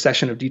kind of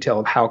obsession of detail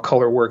of how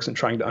color works and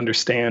trying to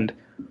understand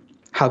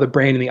how the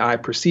brain and the eye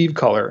perceive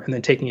color, and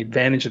then taking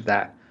advantage of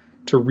that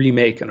to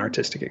remake an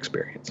artistic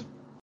experience.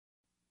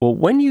 Well,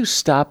 when you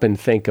stop and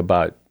think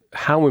about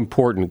how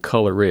important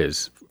color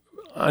is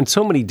on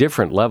so many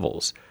different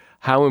levels,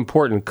 how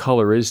important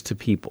color is to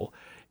people,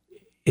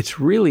 it's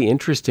really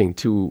interesting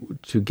to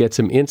get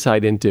some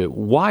insight into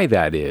why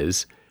that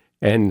is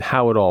and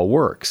how it all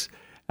works.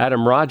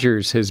 Adam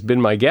Rogers has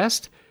been my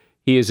guest.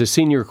 He is a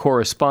senior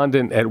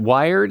correspondent at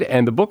Wired,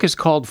 and the book is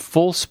called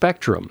Full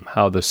Spectrum: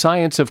 How the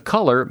Science of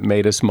Color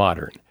Made Us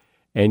Modern.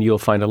 And you'll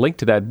find a link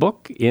to that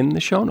book in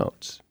the show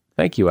notes.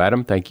 Thank you,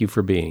 Adam. Thank you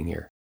for being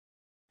here.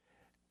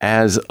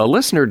 As a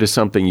listener to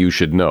Something You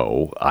Should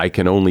Know, I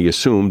can only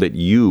assume that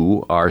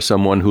you are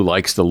someone who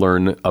likes to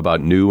learn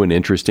about new and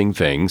interesting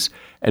things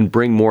and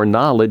bring more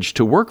knowledge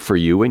to work for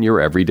you in your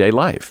everyday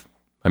life.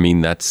 I mean,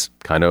 that's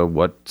kind of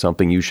what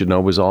Something You Should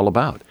Know is all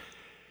about.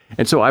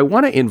 And so I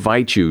want to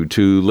invite you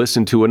to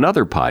listen to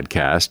another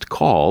podcast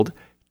called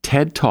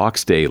TED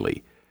Talks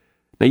Daily.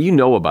 Now, you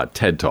know about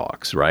TED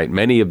Talks, right?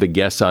 Many of the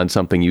guests on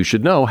Something You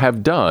Should Know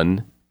have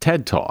done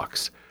TED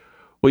Talks.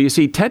 Well, you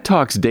see, TED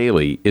Talks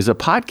Daily is a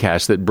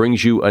podcast that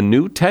brings you a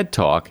new TED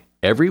Talk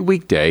every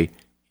weekday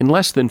in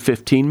less than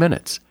 15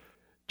 minutes.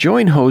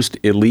 Join host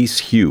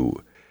Elise Hu.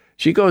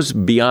 She goes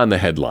beyond the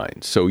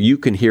headlines so you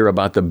can hear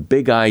about the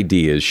big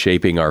ideas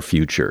shaping our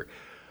future.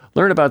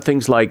 Learn about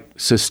things like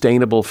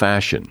sustainable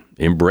fashion,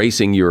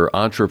 embracing your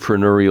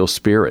entrepreneurial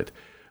spirit,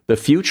 the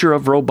future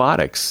of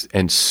robotics,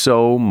 and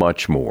so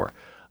much more.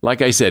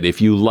 Like I said,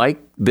 if you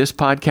like this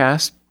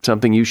podcast,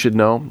 Something You Should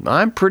Know,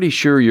 I'm pretty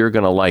sure you're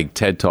going to like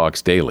TED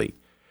Talks Daily.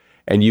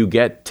 And you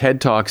get TED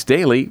Talks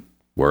Daily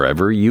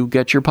wherever you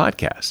get your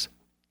podcasts.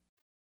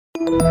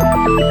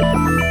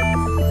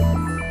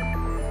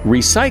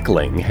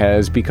 Recycling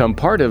has become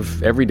part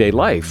of everyday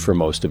life for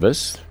most of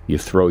us. You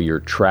throw your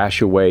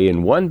trash away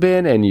in one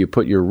bin and you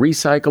put your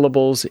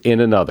recyclables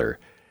in another.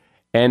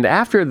 And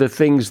after the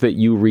things that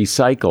you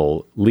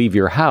recycle leave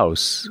your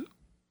house,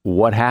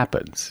 what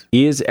happens?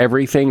 Is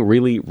everything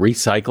really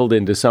recycled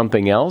into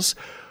something else?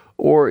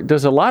 Or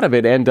does a lot of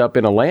it end up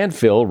in a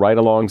landfill right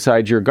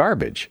alongside your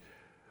garbage?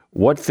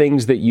 What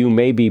things that you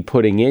may be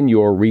putting in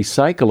your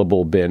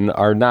recyclable bin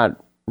are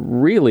not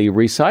really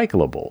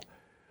recyclable?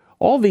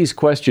 All these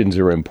questions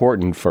are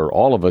important for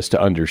all of us to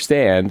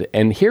understand,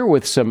 and here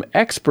with some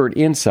expert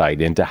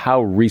insight into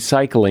how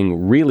recycling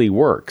really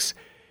works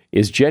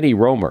is Jenny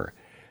Romer.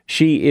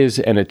 She is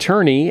an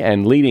attorney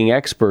and leading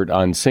expert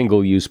on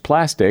single-use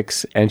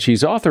plastics, and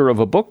she's author of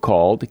a book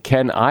called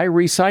Can I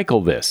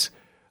Recycle This?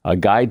 A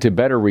Guide to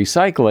Better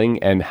Recycling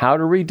and How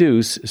to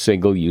Reduce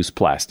Single-Use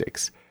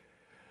Plastics.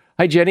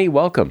 Hi, Jenny.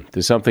 Welcome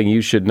to Something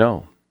You Should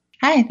Know.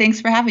 Hi, thanks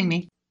for having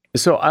me.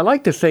 So I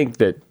like to think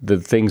that the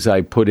things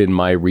I put in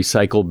my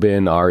recycle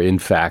bin are, in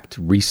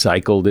fact,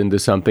 recycled into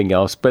something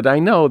else, but I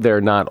know they're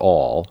not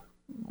all.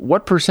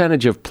 What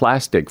percentage of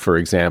plastic, for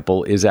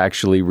example, is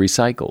actually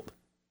recycled?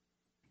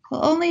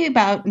 Well, only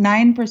about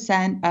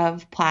 9%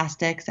 of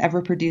plastics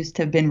ever produced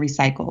have been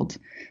recycled.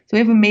 So we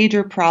have a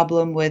major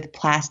problem with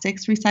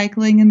plastics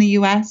recycling in the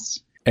U.S.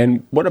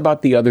 And what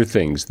about the other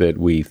things that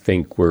we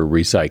think we're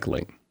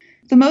recycling?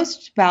 The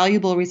most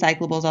valuable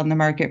recyclables on the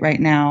market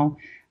right now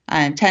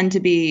tend to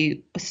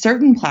be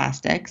certain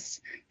plastics.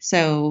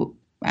 So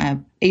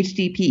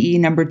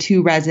HDPE number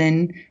 2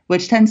 resin,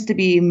 which tends to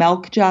be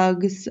milk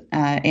jugs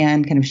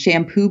and kind of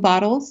shampoo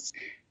bottles,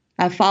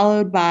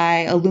 followed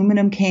by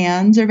aluminum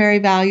cans are very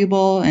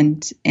valuable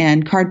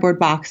and cardboard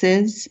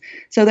boxes.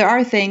 So there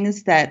are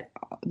things that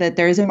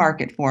there is a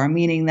market for,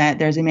 meaning that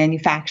there's a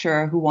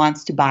manufacturer who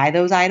wants to buy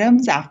those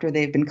items after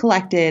they've been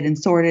collected and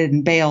sorted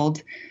and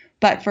baled.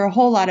 But for a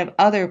whole lot of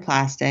other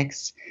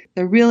plastics,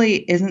 there really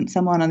isn't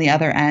someone on the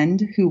other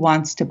end who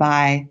wants to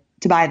buy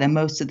them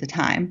most of the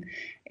time.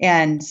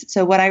 And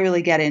so what I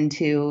really get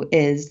into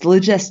is the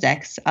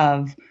logistics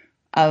of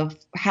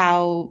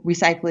how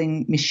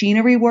recycling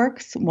machinery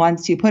works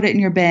once you put it in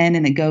your bin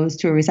and it goes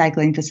to a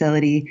recycling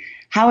facility,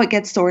 how it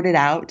gets sorted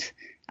out,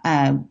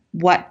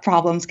 what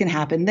problems can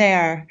happen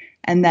there,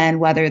 and then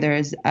whether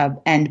there's an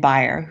end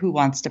buyer who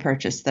wants to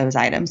purchase those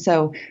items.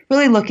 So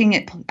really looking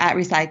at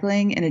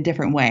recycling in a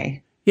different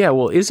way. Yeah,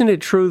 well, isn't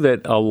it true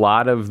that a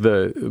lot of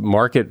the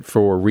market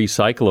for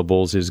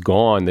recyclables is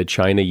gone, that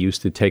China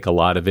used to take a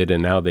lot of it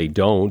and now they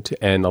don't,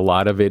 and a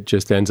lot of it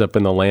just ends up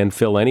in the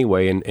landfill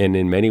anyway, and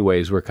in many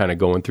ways we're kind of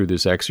going through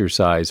this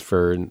exercise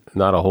for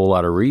not a whole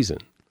lot of reason?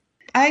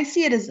 I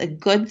see it as a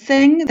good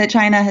thing that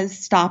China has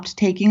stopped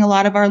taking a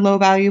lot of our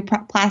low-value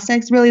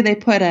plastics. Really, they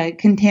put a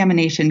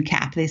contamination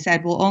cap. They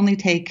said we'll only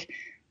take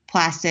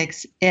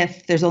plastics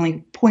if there's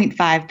only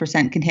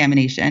 0.5%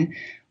 contamination,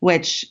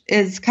 which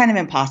is kind of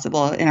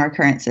impossible in our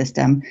current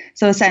system.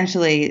 So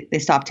essentially, they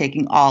stopped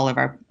taking all of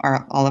our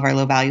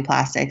low-value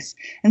plastics.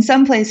 And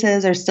some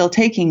places are still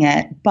taking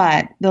it,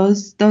 but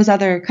those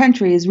other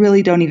countries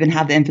really don't even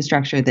have the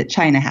infrastructure that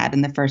China had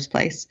in the first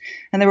place.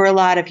 And there were a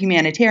lot of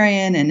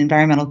humanitarian and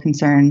environmental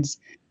concerns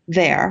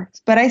there.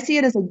 But I see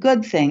it as a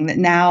good thing that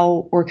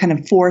now we're kind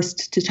of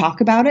forced to talk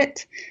about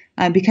it,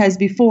 because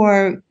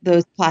before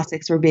those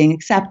plastics were being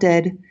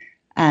accepted,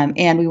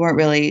 and we weren't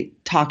really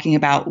talking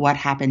about what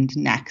happened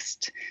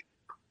next.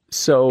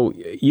 So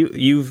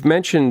you've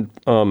mentioned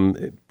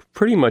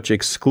pretty much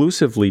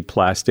exclusively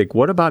plastic.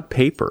 What about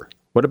paper?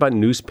 What about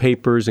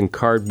newspapers and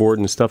cardboard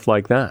and stuff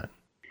like that?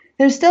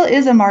 There still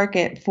is a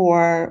market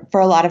for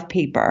a lot of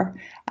paper.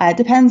 It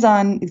depends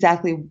on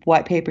exactly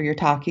what paper you're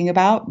talking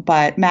about,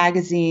 but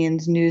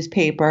magazines,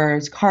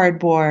 newspapers,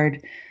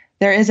 cardboard,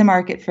 there is a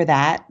market for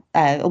that.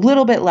 A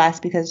little bit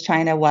less because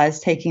China was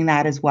taking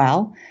that as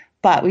well.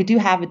 But we do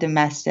have a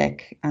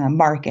domestic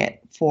market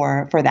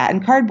for that.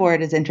 And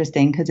cardboard is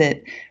interesting because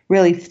it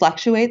really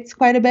fluctuates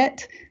quite a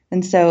bit.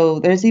 And so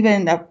there's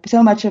even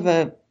so much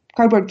of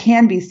cardboard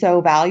can be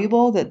so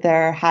valuable that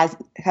there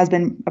has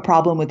been a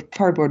problem with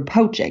cardboard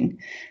poaching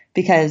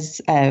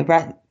because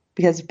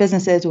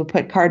businesses would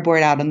put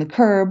cardboard out on the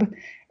curb.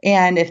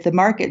 And if the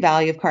market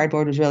value of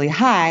cardboard was really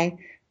high,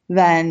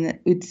 then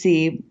we'd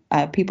see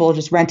people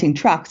just renting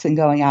trucks and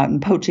going out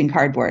and poaching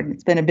cardboard.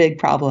 It's been a big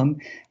problem.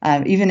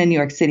 Even in New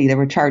York City, there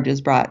were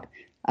charges brought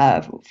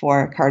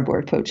for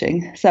cardboard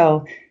poaching.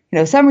 So,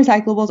 some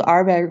recyclables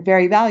are very,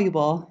 very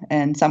valuable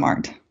and some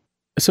aren't.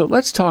 So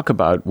let's talk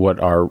about what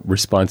our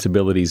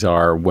responsibilities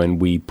are when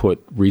we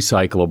put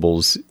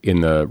recyclables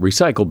in the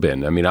recycle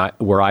bin. I mean,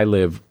 where I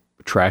live,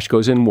 trash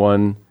goes in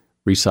one,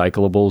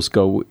 recyclables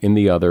go in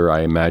the other.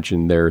 I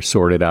imagine they're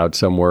sorted out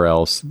somewhere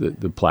else,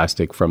 the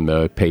plastic from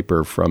the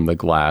paper from the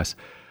glass.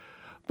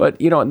 But,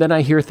 then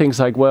I hear things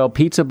like, well,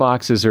 pizza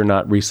boxes are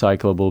not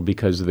recyclable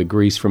because the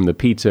grease from the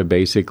pizza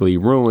basically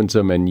ruins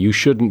them, and you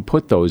shouldn't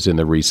put those in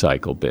the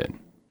recycle bin.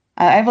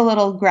 I have a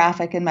little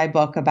graphic in my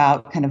book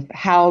about kind of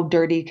how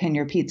dirty can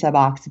your pizza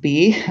box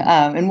be.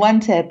 And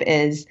one tip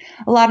is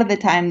a lot of the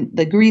time,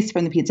 the grease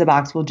from the pizza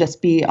box will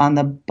just be on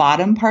the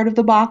bottom part of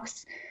the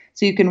box.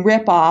 So you can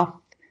rip off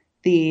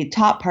the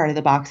top part of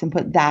the box and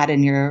put that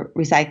in your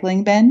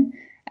recycling bin,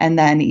 and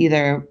then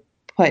either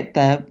put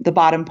the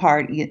bottom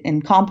part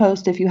in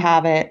compost if you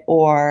have it,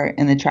 or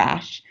in the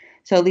trash.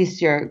 So at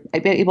least you're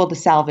able to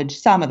salvage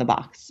some of the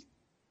box.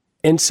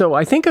 And so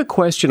I think a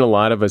question a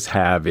lot of us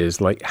have is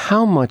like,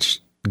 how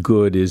much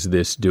good is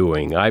this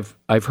doing? I've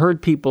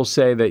heard people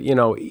say that,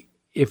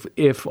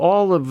 if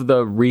all of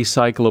the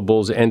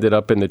recyclables ended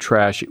up in the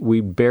trash,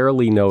 we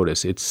barely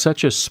notice. It's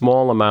such a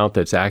small amount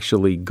that's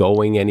actually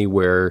going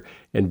anywhere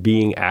and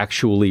being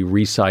actually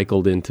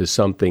recycled into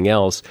something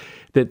else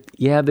that,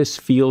 this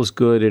feels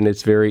good and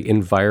it's very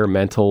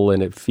environmental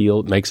and it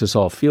makes us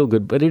all feel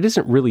good, but it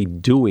isn't really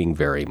doing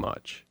very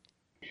much.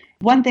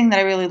 One thing that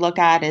I really look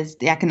at is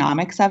the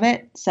economics of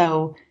it.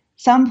 So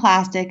some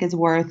plastic is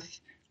worth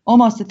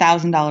almost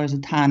 $1,000 a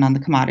ton on the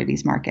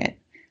commodities market.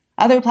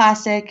 Other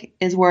plastic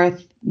is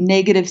worth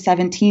negative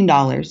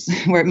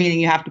 $17, meaning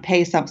you have to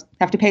pay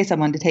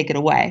someone to take it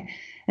away.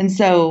 And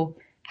so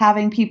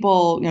having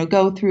people,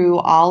 go through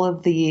all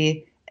of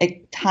the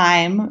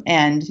time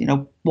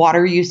and,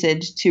 water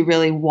usage to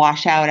really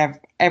wash out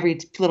every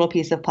little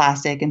piece of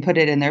plastic and put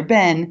it in their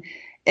bin,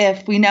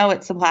 if we know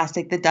it's a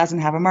plastic that doesn't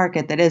have a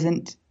market, that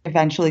isn't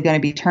eventually going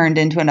to be turned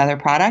into another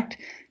product,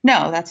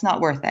 no, that's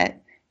not worth it.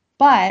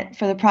 But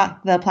for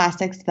the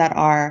plastics that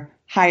are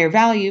higher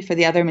value, for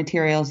the other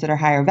materials that are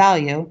higher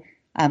value,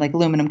 like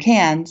aluminum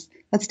cans,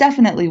 that's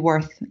definitely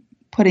worth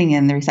putting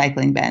in the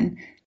recycling bin.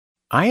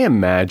 I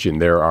imagine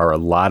there are a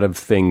lot of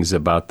things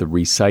about the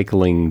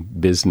recycling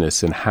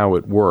business and how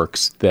it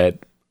works that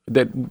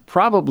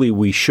probably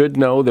we should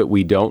know that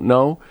we don't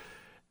know.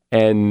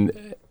 And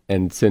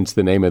since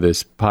the name of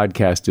this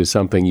podcast is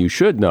Something You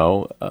Should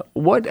Know,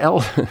 what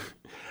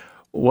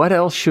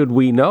else should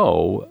we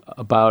know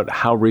about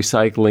how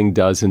recycling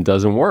does and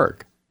doesn't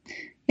work?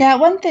 Yeah,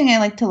 one thing I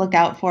like to look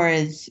out for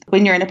is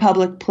when you're in a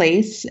public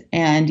place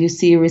and you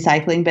see a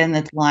recycling bin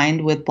that's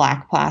lined with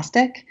black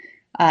plastic,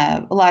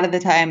 a lot of the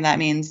time that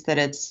means that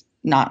it's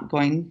not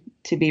going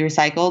to be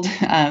recycled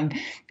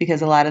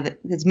because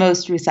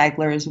most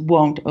recyclers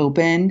won't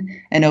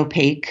open an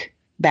opaque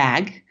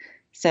bag.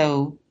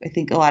 So I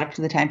think a lot of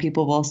the time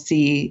people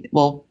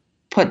will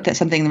put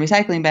something in the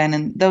recycling bin,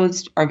 and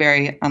those are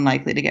very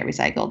unlikely to get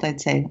recycled.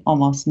 I'd say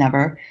almost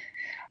never.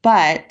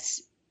 But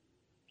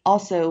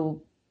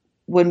also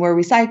when we're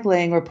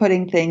recycling, we're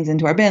putting things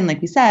into our bin,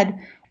 like we said,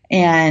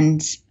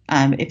 and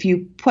if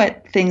you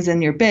put things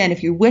in your bin,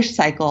 if you wish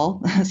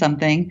cycle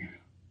something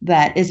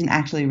that isn't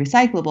actually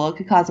recyclable, it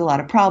could cause a lot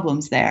of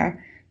problems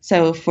there.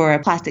 So for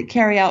a plastic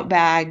carryout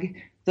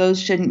bag, those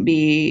shouldn't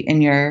be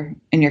in your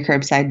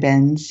curbside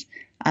bins.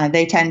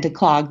 They tend to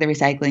clog the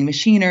recycling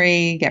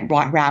machinery, get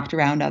wrapped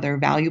around other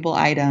valuable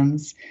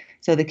items.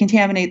 So they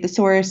contaminate the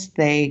source,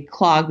 they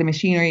clog the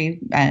machinery,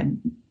 and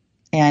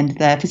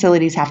the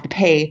facilities have to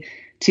pay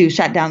to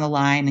shut down the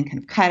line and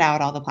kind of cut out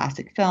all the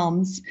plastic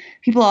films.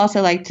 People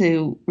also like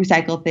to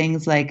recycle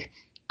things like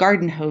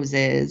garden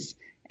hoses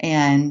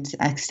and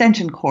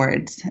extension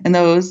cords, and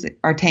those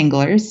are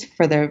tanglers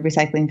for the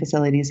recycling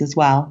facilities as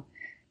well.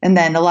 And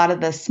then a lot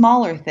of the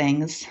smaller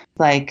things,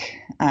 like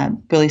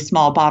really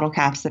small bottle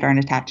caps that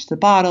aren't attached to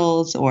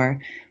bottles, or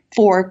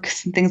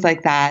forks and things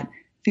like that,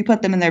 if you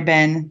put them in their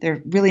bin,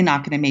 they're really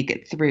not going to make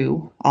it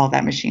through all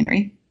that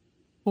machinery.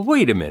 Well,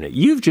 wait a minute.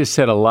 You've just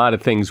said a lot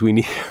of things we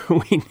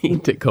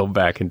need to go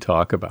back and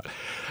talk about.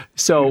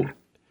 So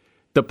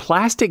the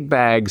plastic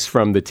bags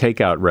from the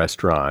takeout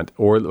restaurant,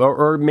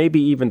 or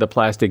maybe even the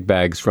plastic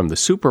bags from the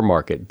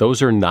supermarket,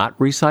 those are not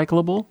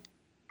recyclable?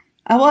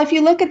 Well, if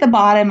you look at the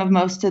bottom of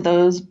most of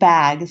those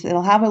bags,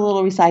 it'll have a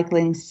little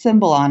recycling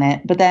symbol on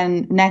it, but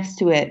then next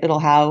to it, it'll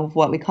have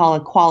what we call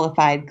a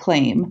qualified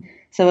claim.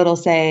 So it'll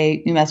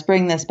say, you must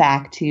bring this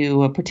back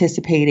to a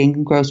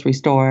participating grocery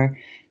store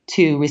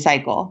to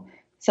recycle.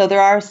 So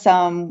there are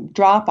some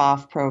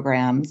drop-off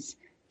programs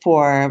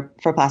for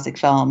plastic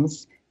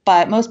films,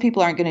 but most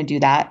people aren't going to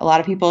do that. A lot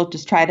of people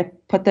just try to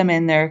put them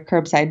in their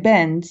curbside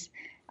bins.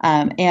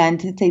 And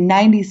I'd say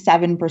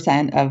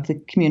 97% of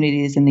the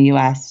communities in the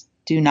U.S.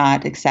 do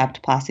not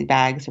accept plastic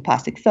bags or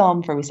plastic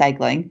film for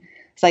recycling.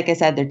 So like I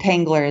said, they're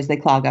tanglers, they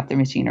clog up their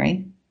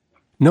machinery.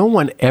 No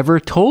one ever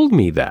told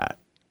me that.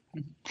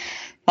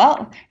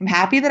 Well, I'm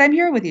happy that I'm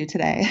here with you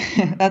today.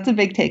 That's a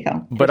big take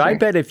home. But I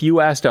bet if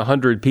you asked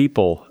 100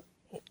 people,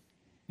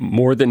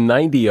 more than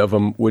 90 of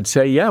them would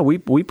say, yeah, we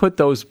put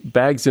those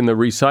bags in the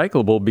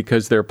recyclable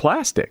because they're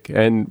plastic,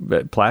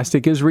 and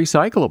plastic is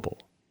recyclable.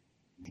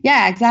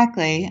 Yeah,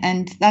 exactly.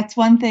 And that's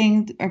one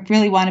thing I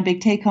really want a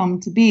big take home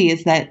to be,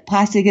 is that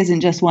plastic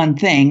isn't just one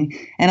thing,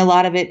 and a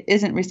lot of it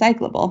isn't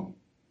recyclable.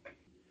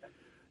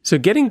 So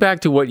getting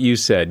back to what you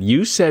said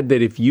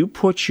that if you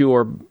put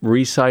your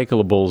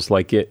recyclables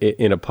like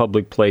in a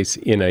public place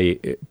in a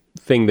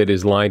thing that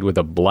is lined with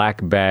a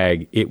black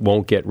bag, it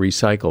won't get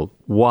recycled.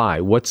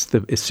 Why? What's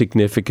the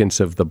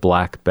significance of the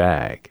black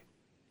bag?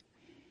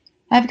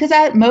 Because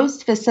at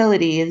most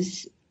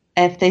facilities,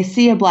 if they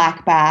see a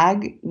black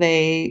bag,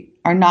 they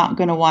are not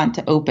going to want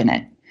to open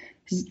it.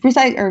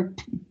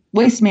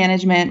 Waste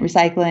management,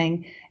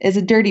 recycling is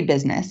a dirty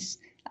business.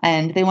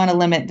 And they want to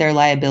limit their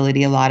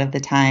liability a lot of the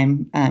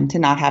time to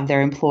not have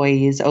their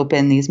employees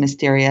open these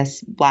mysterious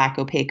black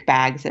opaque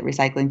bags at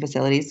recycling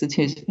facilities.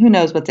 Who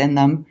knows what's in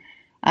them?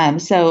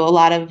 So a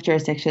lot of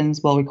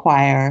jurisdictions will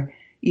require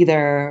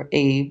either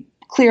a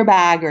clear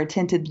bag or a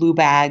tinted blue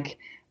bag.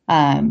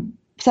 A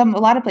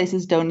lot of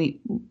places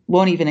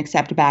won't even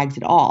accept bags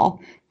at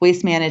all.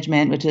 Waste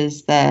Management, which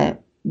is the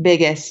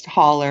biggest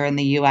hauler in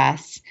the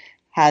U.S.,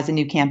 has a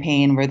new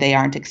campaign where they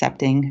aren't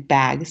accepting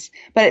bags.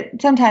 But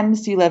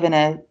sometimes if you live in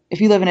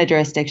a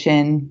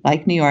jurisdiction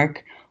like New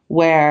York,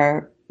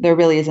 where there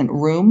really isn't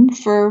room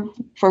for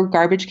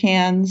garbage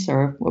cans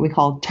or what we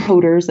call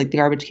toters, like the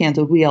garbage cans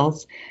with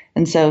wheels.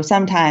 And so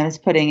sometimes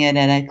putting it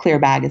in a clear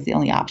bag is the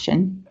only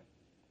option.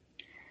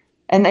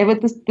 And they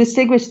would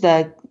distinguish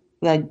the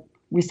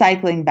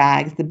recycling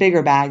bags, the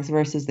bigger bags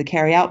versus the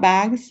carryout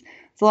bags.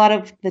 It's a lot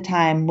of the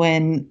time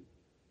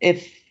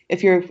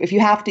if you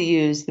have to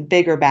use the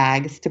bigger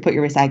bags to put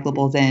your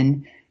recyclables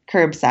in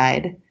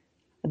curbside,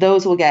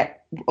 those will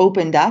get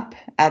opened up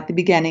at the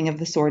beginning of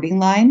the sorting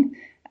line,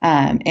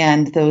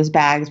 and those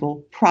bags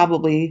will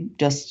probably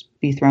just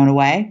be thrown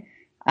away.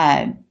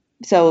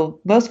 So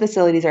most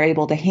facilities are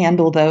able to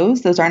handle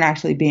those. Those aren't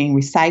actually being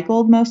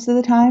recycled most of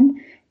the time,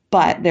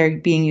 but they're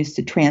being used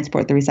to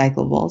transport the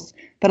recyclables.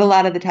 But a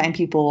lot of the time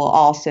people will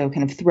also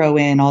kind of throw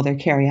in all their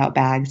carryout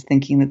bags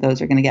thinking that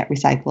those are going to get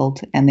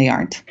recycled, and they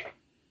aren't.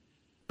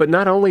 But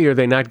not only are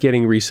they not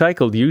getting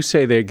recycled, you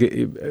say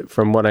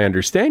from what I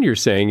understand you're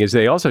saying, is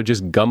they also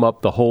just gum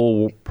up the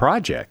whole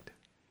project.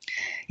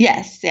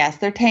 Yes.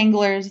 They're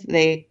tanglers.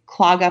 They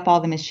clog up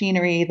all the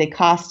machinery. They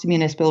cost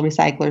municipal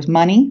recyclers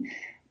money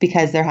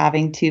because they're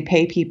having to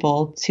pay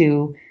people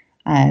to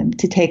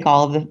take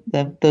all of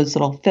those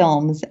little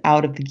films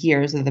out of the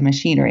gears of the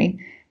machinery.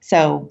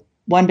 So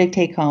one big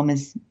take home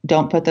is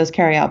don't put those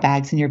carryout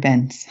bags in your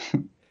bins.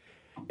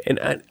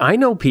 And I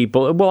know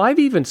people, well, I've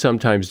even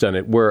sometimes done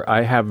it where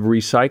I have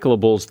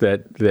recyclables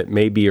that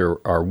maybe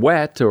are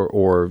wet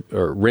or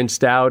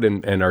rinsed out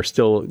and are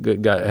still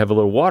have a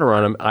little water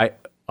on them.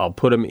 I'll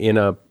put them in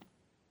a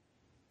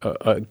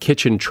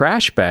kitchen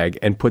trash bag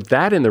and put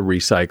that in the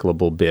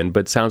recyclable bin,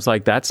 but sounds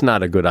like that's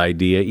not a good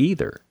idea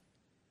either.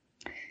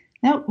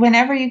 No,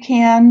 whenever you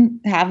can,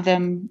 have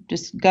them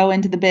just go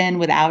into the bin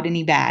without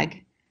any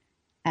bag.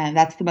 And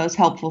that's the most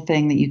helpful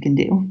thing that you can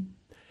do.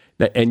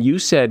 And you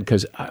said,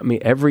 because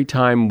every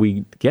time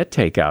we get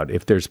takeout,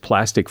 if there's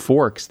plastic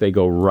forks, they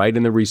go right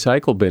in the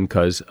recycle bin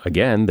because,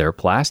 again, they're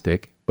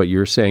plastic, but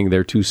you're saying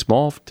they're too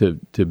small to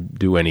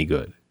do any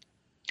good.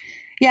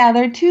 Yeah,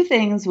 there are two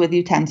things with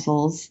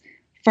utensils.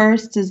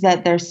 First is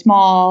that they're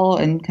small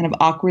and kind of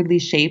awkwardly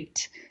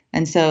shaped,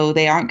 and so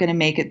they aren't going to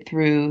make it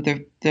through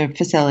the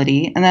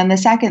facility. And then the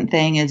second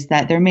thing is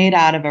that they're made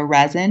out of a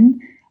resin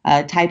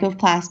type of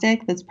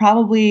plastic that's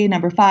probably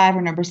number 5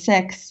 or number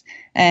 6,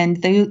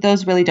 and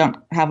those really don't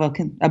have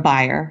a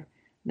buyer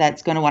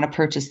that's going to want to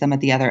purchase them at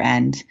the other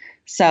end.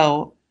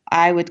 So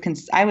I would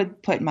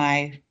put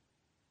my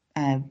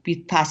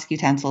plastic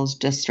utensils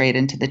just straight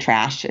into the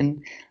trash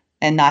and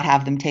not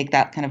have them take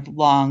that kind of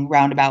long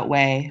roundabout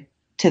way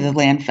to the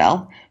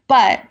landfill.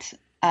 But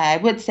I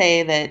would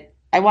say that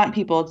I want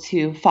people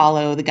to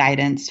follow the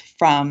guidance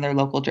from their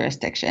local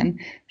jurisdiction.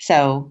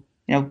 So,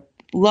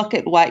 look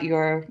at what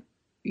your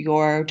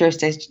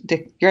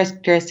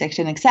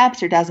jurisdiction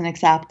accepts or doesn't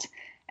accept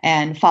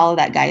and follow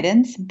that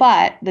guidance.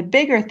 But the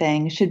bigger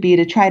thing should be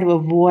to try to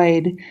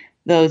avoid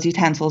those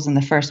utensils in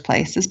the first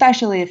place,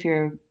 especially if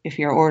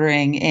you're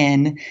ordering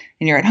in and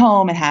you're at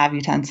home and have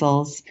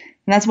utensils.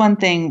 And that's one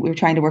thing we're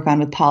trying to work on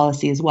with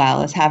policy as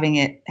well, is having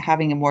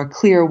a more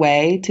clear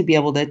way to be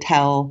able to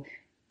tell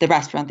the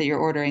restaurant that you're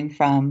ordering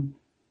from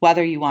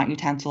whether you want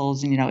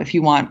utensils, and if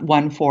you want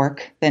one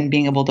fork, then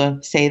being able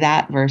to say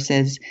that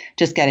versus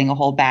just getting a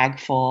whole bag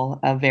full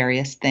of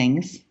various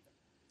things.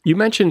 You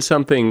mentioned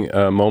something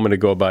a moment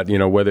ago about,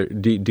 whether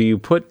do you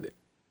put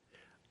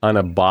on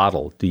a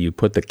bottle, do you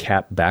put the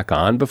cap back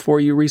on before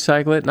you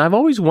recycle it? And I've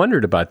always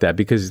wondered about that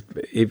because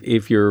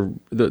if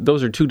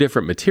those are two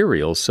different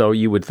materials, so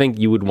you would think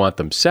you would want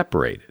them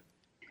separated.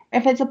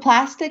 If it's a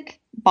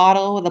plastic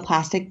bottle with a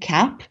plastic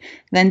cap,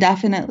 then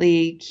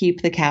definitely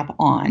keep the cap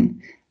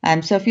on.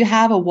 So if you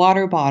have a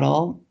water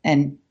bottle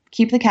and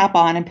keep the cap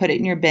on and put it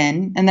in your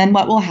bin, and then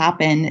what will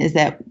happen is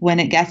that when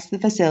it gets to the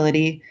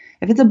facility,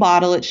 if it's a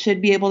bottle, it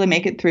should be able to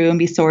make it through and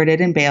be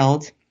sorted and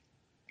baled.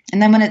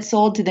 And then when it's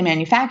sold to the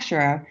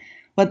manufacturer,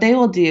 what they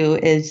will do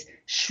is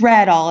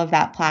shred all of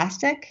that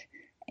plastic,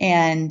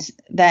 and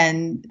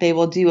then they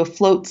will do a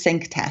float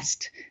sink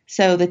test.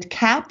 So the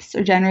caps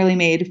are generally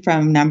made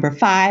from number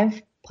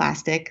 5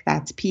 plastic,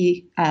 that's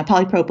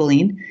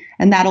polypropylene,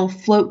 and that'll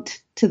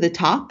float to the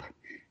top.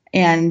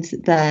 And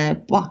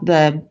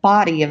the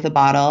body of the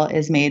bottle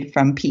is made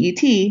from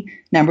PET,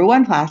 number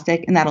 1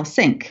 plastic, and that'll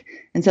sink.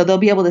 And so they'll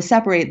be able to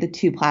separate the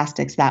 2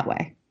 plastics that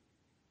way.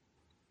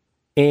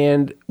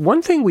 And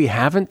one thing we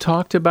haven't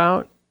talked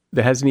about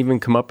that hasn't even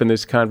come up in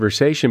this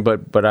conversation,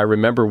 but I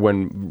remember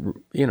when,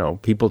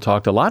 people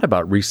talked a lot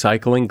about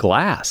recycling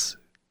glass.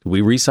 Do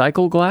we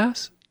recycle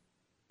glass?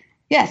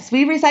 Yes,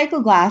 we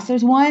recycle glass.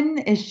 There's one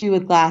issue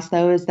with glass,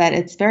 though, is that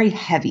it's very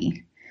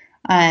heavy.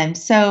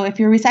 So if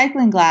you're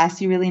recycling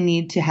glass, you really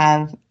need to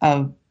have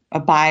a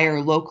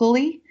buyer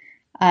locally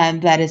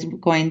that is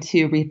going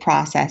to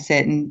reprocess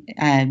it.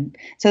 And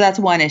so that's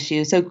one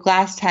issue. So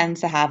glass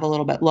tends to have a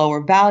little bit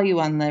lower value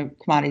on the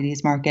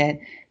commodities market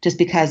just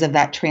because of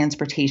that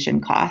transportation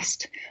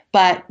cost.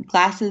 But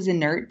glass is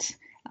inert.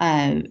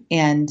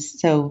 And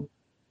so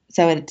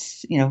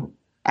it's,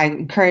 I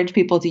encourage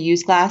people to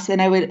use glass,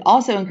 and I would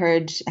also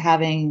encourage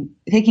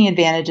taking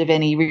advantage of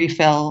any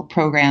refill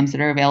programs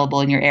that are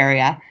available in your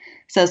area.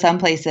 So some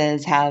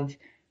places have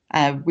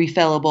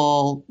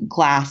refillable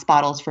glass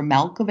bottles for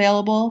milk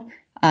available.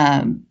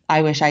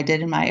 I wish I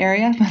did in my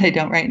area, but I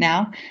don't right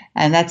now.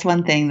 And that's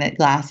one thing that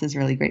glass is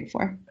really great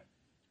for.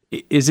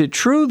 Is it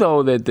true,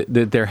 though,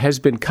 that there has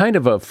been kind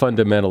of a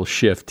fundamental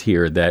shift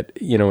here that,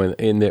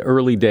 in the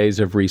early days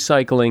of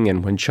recycling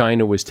and when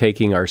China was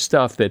taking our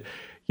stuff, that,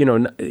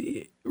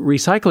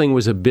 recycling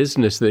was a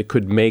business that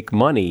could make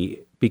money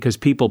because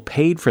people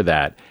paid for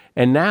that.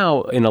 And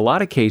now, in a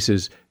lot of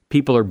cases,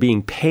 people are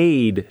being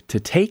paid to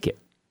take it.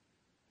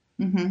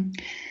 Mm-hmm.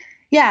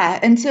 Yeah.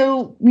 And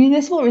so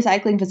municipal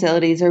recycling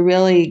facilities are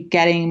really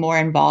getting more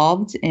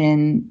involved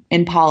in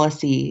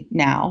policy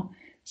now.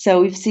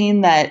 So we've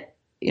seen that,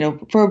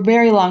 for a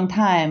very long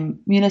time,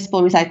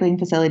 municipal recycling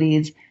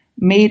facilities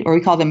made, or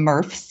we call them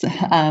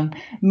MRFs,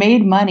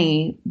 made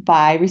money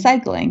by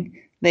recycling.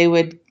 They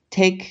would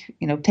take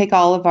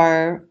all of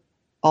our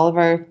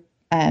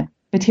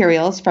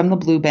materials from the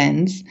blue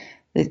bins,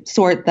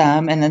 sort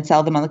them, and then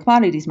sell them on the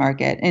commodities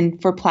market. And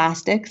for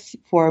plastics,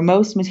 for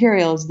most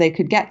materials, they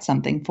could get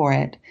something for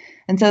it.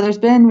 And so there's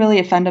been really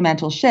a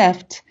fundamental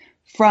shift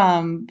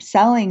from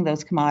selling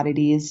those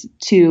commodities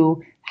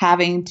to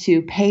having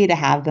to pay to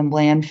have them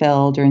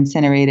landfilled or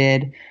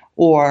incinerated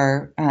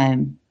or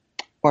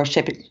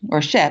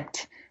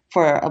shipped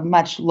for a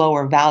much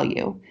lower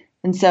value.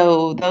 And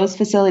so those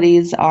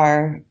facilities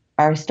are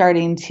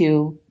starting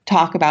to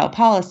talk about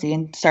policy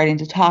and starting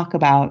to talk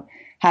about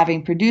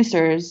having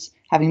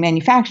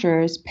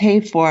manufacturers pay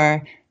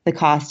for the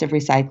cost of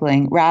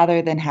recycling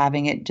rather than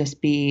having it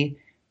just be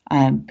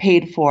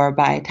paid for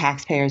by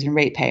taxpayers and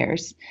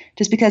ratepayers,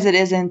 just because it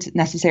isn't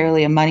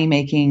necessarily a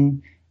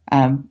money-making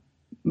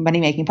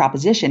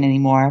proposition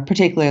anymore,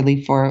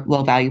 particularly for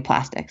low-value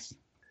plastics.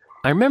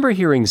 I remember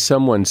hearing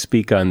someone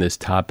speak on this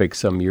topic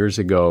some years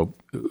ago.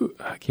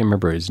 I can't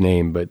remember his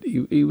name, but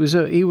he was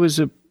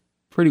a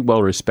pretty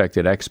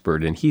well-respected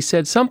expert, and he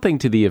said something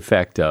to the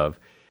effect of,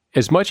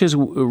 as much as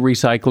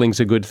recycling's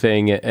a good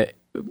thing,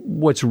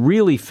 what's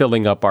really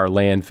filling up our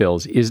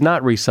landfills is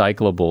not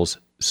recyclables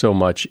so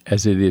much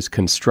as it is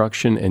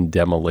construction and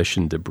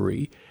demolition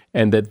debris,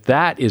 and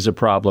that is a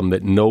problem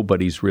that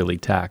nobody's really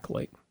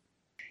tackling.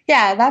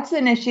 Yeah, that's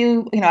an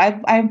issue.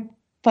 I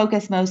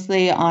focus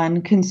mostly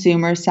on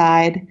consumer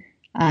side,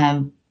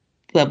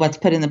 what's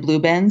put in the blue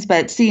bins,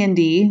 but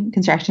C&D,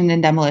 construction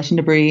and demolition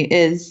debris,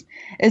 is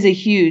a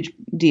huge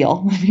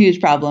deal, a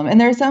huge problem.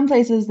 And there are some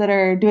places that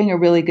are doing a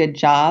really good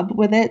job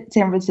with it.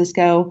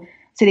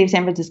 City of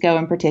San Francisco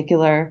in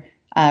particular,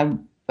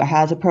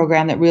 has a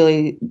program that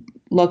really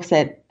looks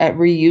at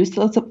reuse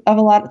of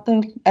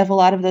a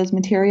lot of those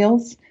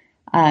materials.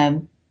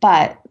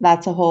 But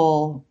that's a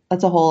whole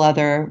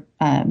other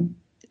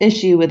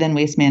issue within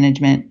waste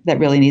management that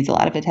really needs a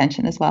lot of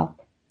attention as well.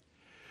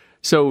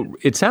 So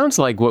it sounds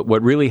like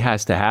what really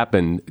has to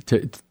happen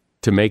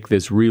to make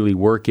this really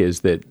work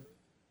is that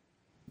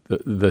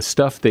the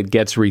stuff that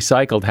gets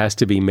recycled has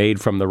to be made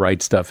from the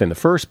right stuff in the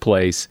first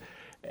place,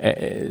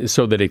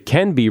 so that it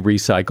can be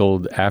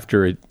recycled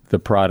after the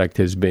product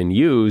has been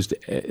used,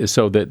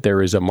 so that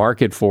there is a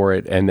market for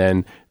it, and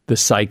then the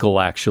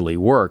cycle actually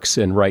works.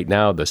 And right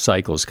now, the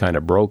cycle's kind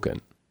of broken.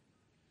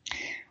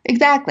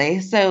 Exactly.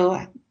 So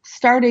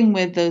starting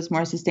with those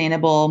more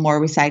sustainable,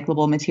 more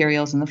recyclable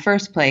materials in the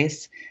first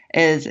place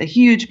is a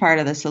huge part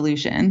of the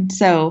solution.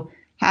 So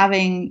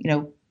having,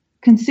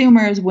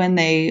 consumers, when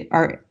they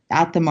are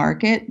at the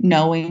market,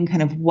 knowing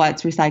kind of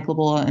what's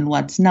recyclable and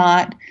what's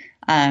not,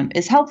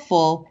 is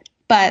helpful.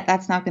 But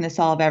that's not going to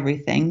solve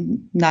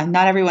everything.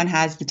 Not everyone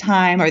has the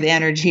time or the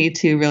energy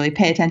to really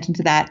pay attention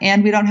to that.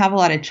 And we don't have a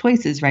lot of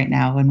choices right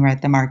now when we're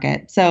at the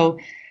market. So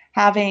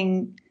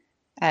having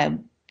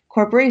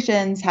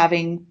corporations,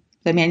 having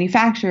the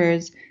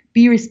manufacturers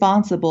be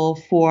responsible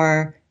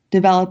for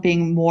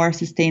developing more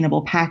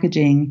sustainable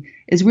packaging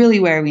is really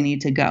where we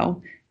need to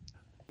go.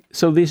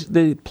 So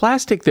the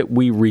plastic that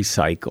we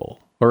recycle,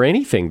 or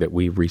anything that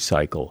we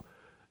recycle,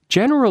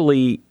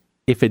 generally,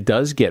 if it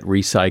does get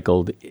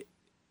recycled,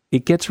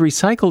 it gets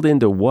recycled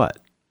into what?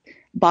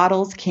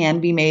 Bottles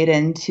can be made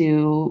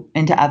into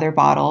other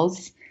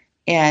bottles,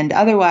 and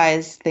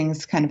otherwise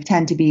things kind of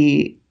tend to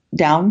be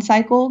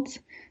downcycled.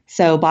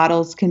 So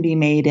bottles can be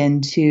made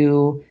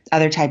into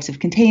other types of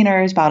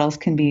containers.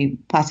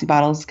 Plastic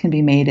bottles can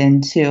be made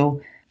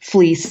into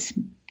fleece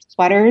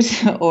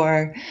sweaters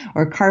or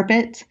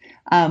carpet.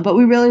 But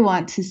we really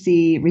want to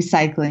see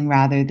recycling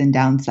rather than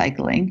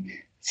downcycling.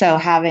 So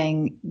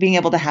being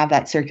able to have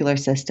that circular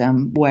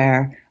system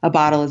where a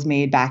bottle is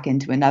made back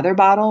into another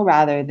bottle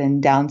rather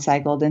than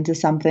downcycled into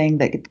something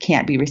that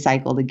can't be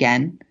recycled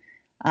again.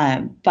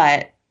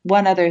 But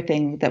one other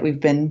thing that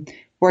we've been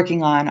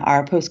working on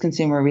are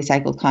post-consumer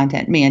recycled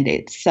content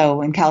mandates.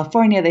 So in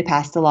California, they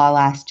passed a law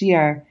last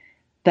year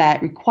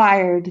that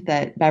required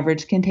that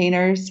beverage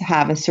containers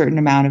have a certain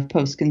amount of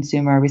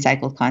post-consumer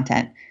recycled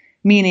content,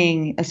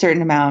 meaning a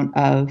certain amount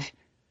of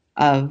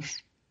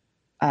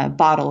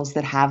bottles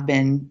that have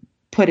been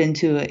put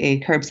into a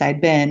curbside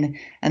bin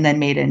and then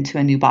made into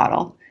a new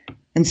bottle.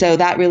 And so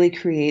that really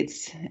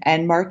creates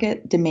end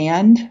market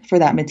demand for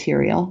that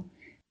material.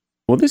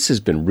 Well, this has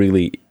been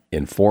really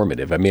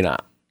informative. I mean,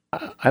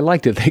 I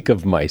like to think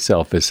of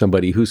myself as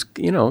somebody who's,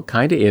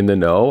 kind of in the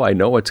know. I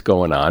know what's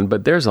going on,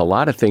 but there's a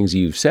lot of things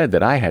you've said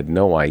that I had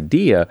no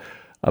idea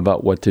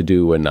about what to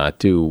do and not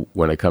do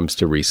when it comes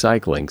to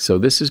recycling. So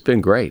this has been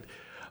great.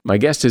 My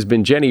guest has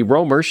been Jenny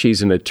Romer.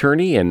 She's an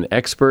attorney and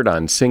expert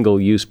on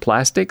single-use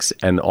plastics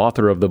and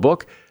author of the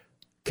book,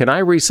 Can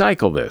I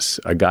Recycle This?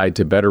 A Guide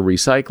to Better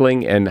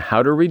Recycling and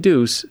How to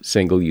Reduce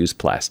Single-Use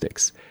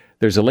Plastics.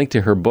 There's a link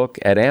to her book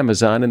at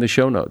Amazon in the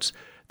show notes.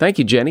 Thank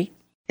you, Jenny.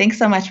 Thanks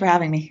so much for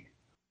having me.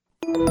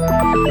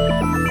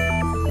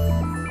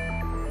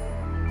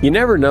 You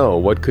never know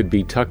what could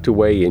be tucked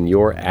away in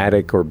your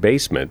attic or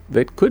basement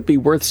that could be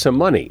worth some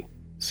money.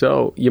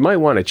 So you might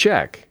want to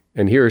check.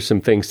 And here are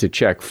some things to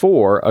check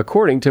for,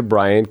 according to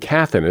Brian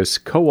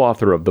Kathanis,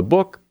 co-author of the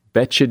book,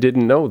 Bet You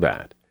Didn't Know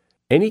That.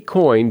 Any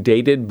coin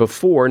dated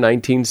before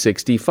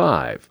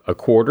 1965, a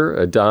quarter,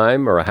 a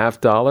dime, or a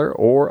 $50,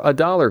 or a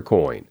dollar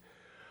coin.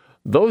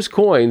 Those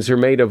coins are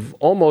made of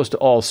almost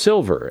all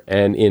silver,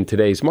 and in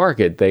today's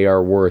market, they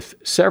are worth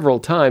several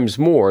times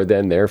more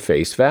than their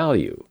face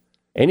value.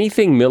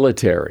 Anything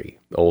military,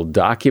 old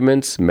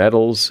documents,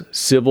 medals,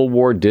 Civil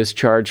War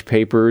discharge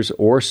papers,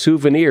 or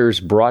souvenirs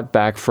brought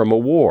back from a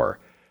war.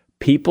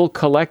 People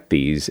collect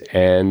these,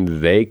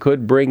 and they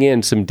could bring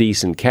in some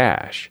decent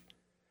cash.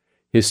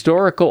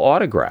 Historical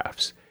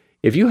autographs.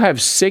 If you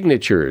have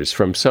signatures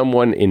from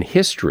someone in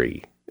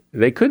history,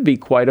 they could be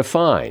quite a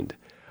find.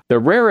 The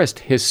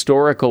rarest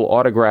historical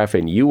autograph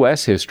in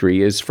U.S.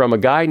 history is from a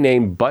guy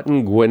named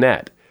Button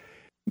Gwinnett.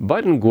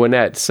 Button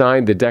Gwinnett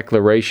signed the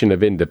Declaration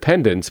of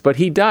Independence, but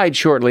he died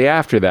shortly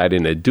after that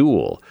in a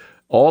duel.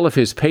 All of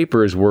his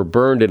papers were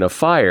burned in a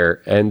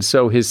fire, and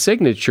so his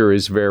signature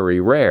is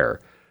very rare.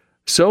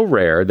 So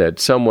rare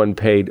that someone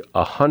paid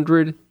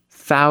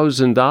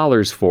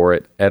 $100,000 for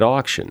it at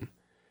auction.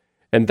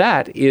 And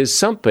that is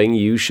something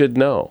you should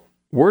know.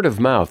 Word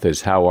of mouth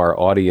is how our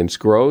audience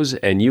grows,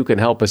 and you can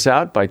help us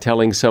out by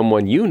telling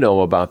someone you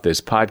know about this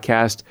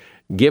podcast.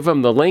 Give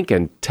them the link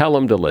and tell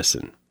them to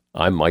listen.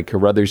 I'm Mike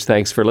Carruthers.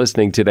 Thanks for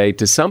listening today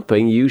to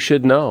Something You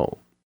Should Know.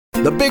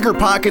 The Bigger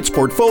Pockets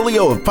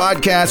portfolio of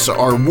podcasts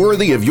are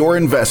worthy of your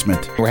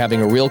investment. We're having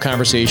a real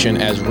conversation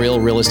as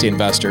real estate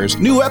investors.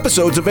 New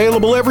episodes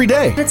available every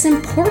day. It's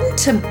important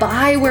to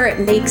buy where it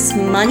makes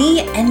money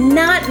and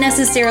not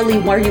necessarily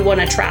where you want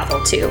to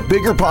travel to.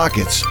 Bigger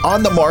Pockets,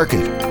 On the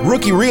Market,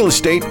 Rookie Real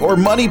Estate, or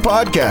Money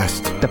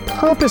Podcast. The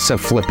purpose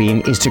of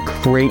flipping is to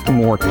create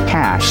more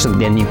cash so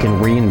then you can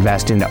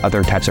reinvest into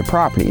other types of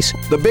properties.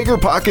 The Bigger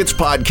Pockets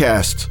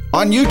Podcast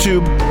on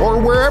YouTube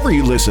or wherever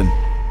you listen.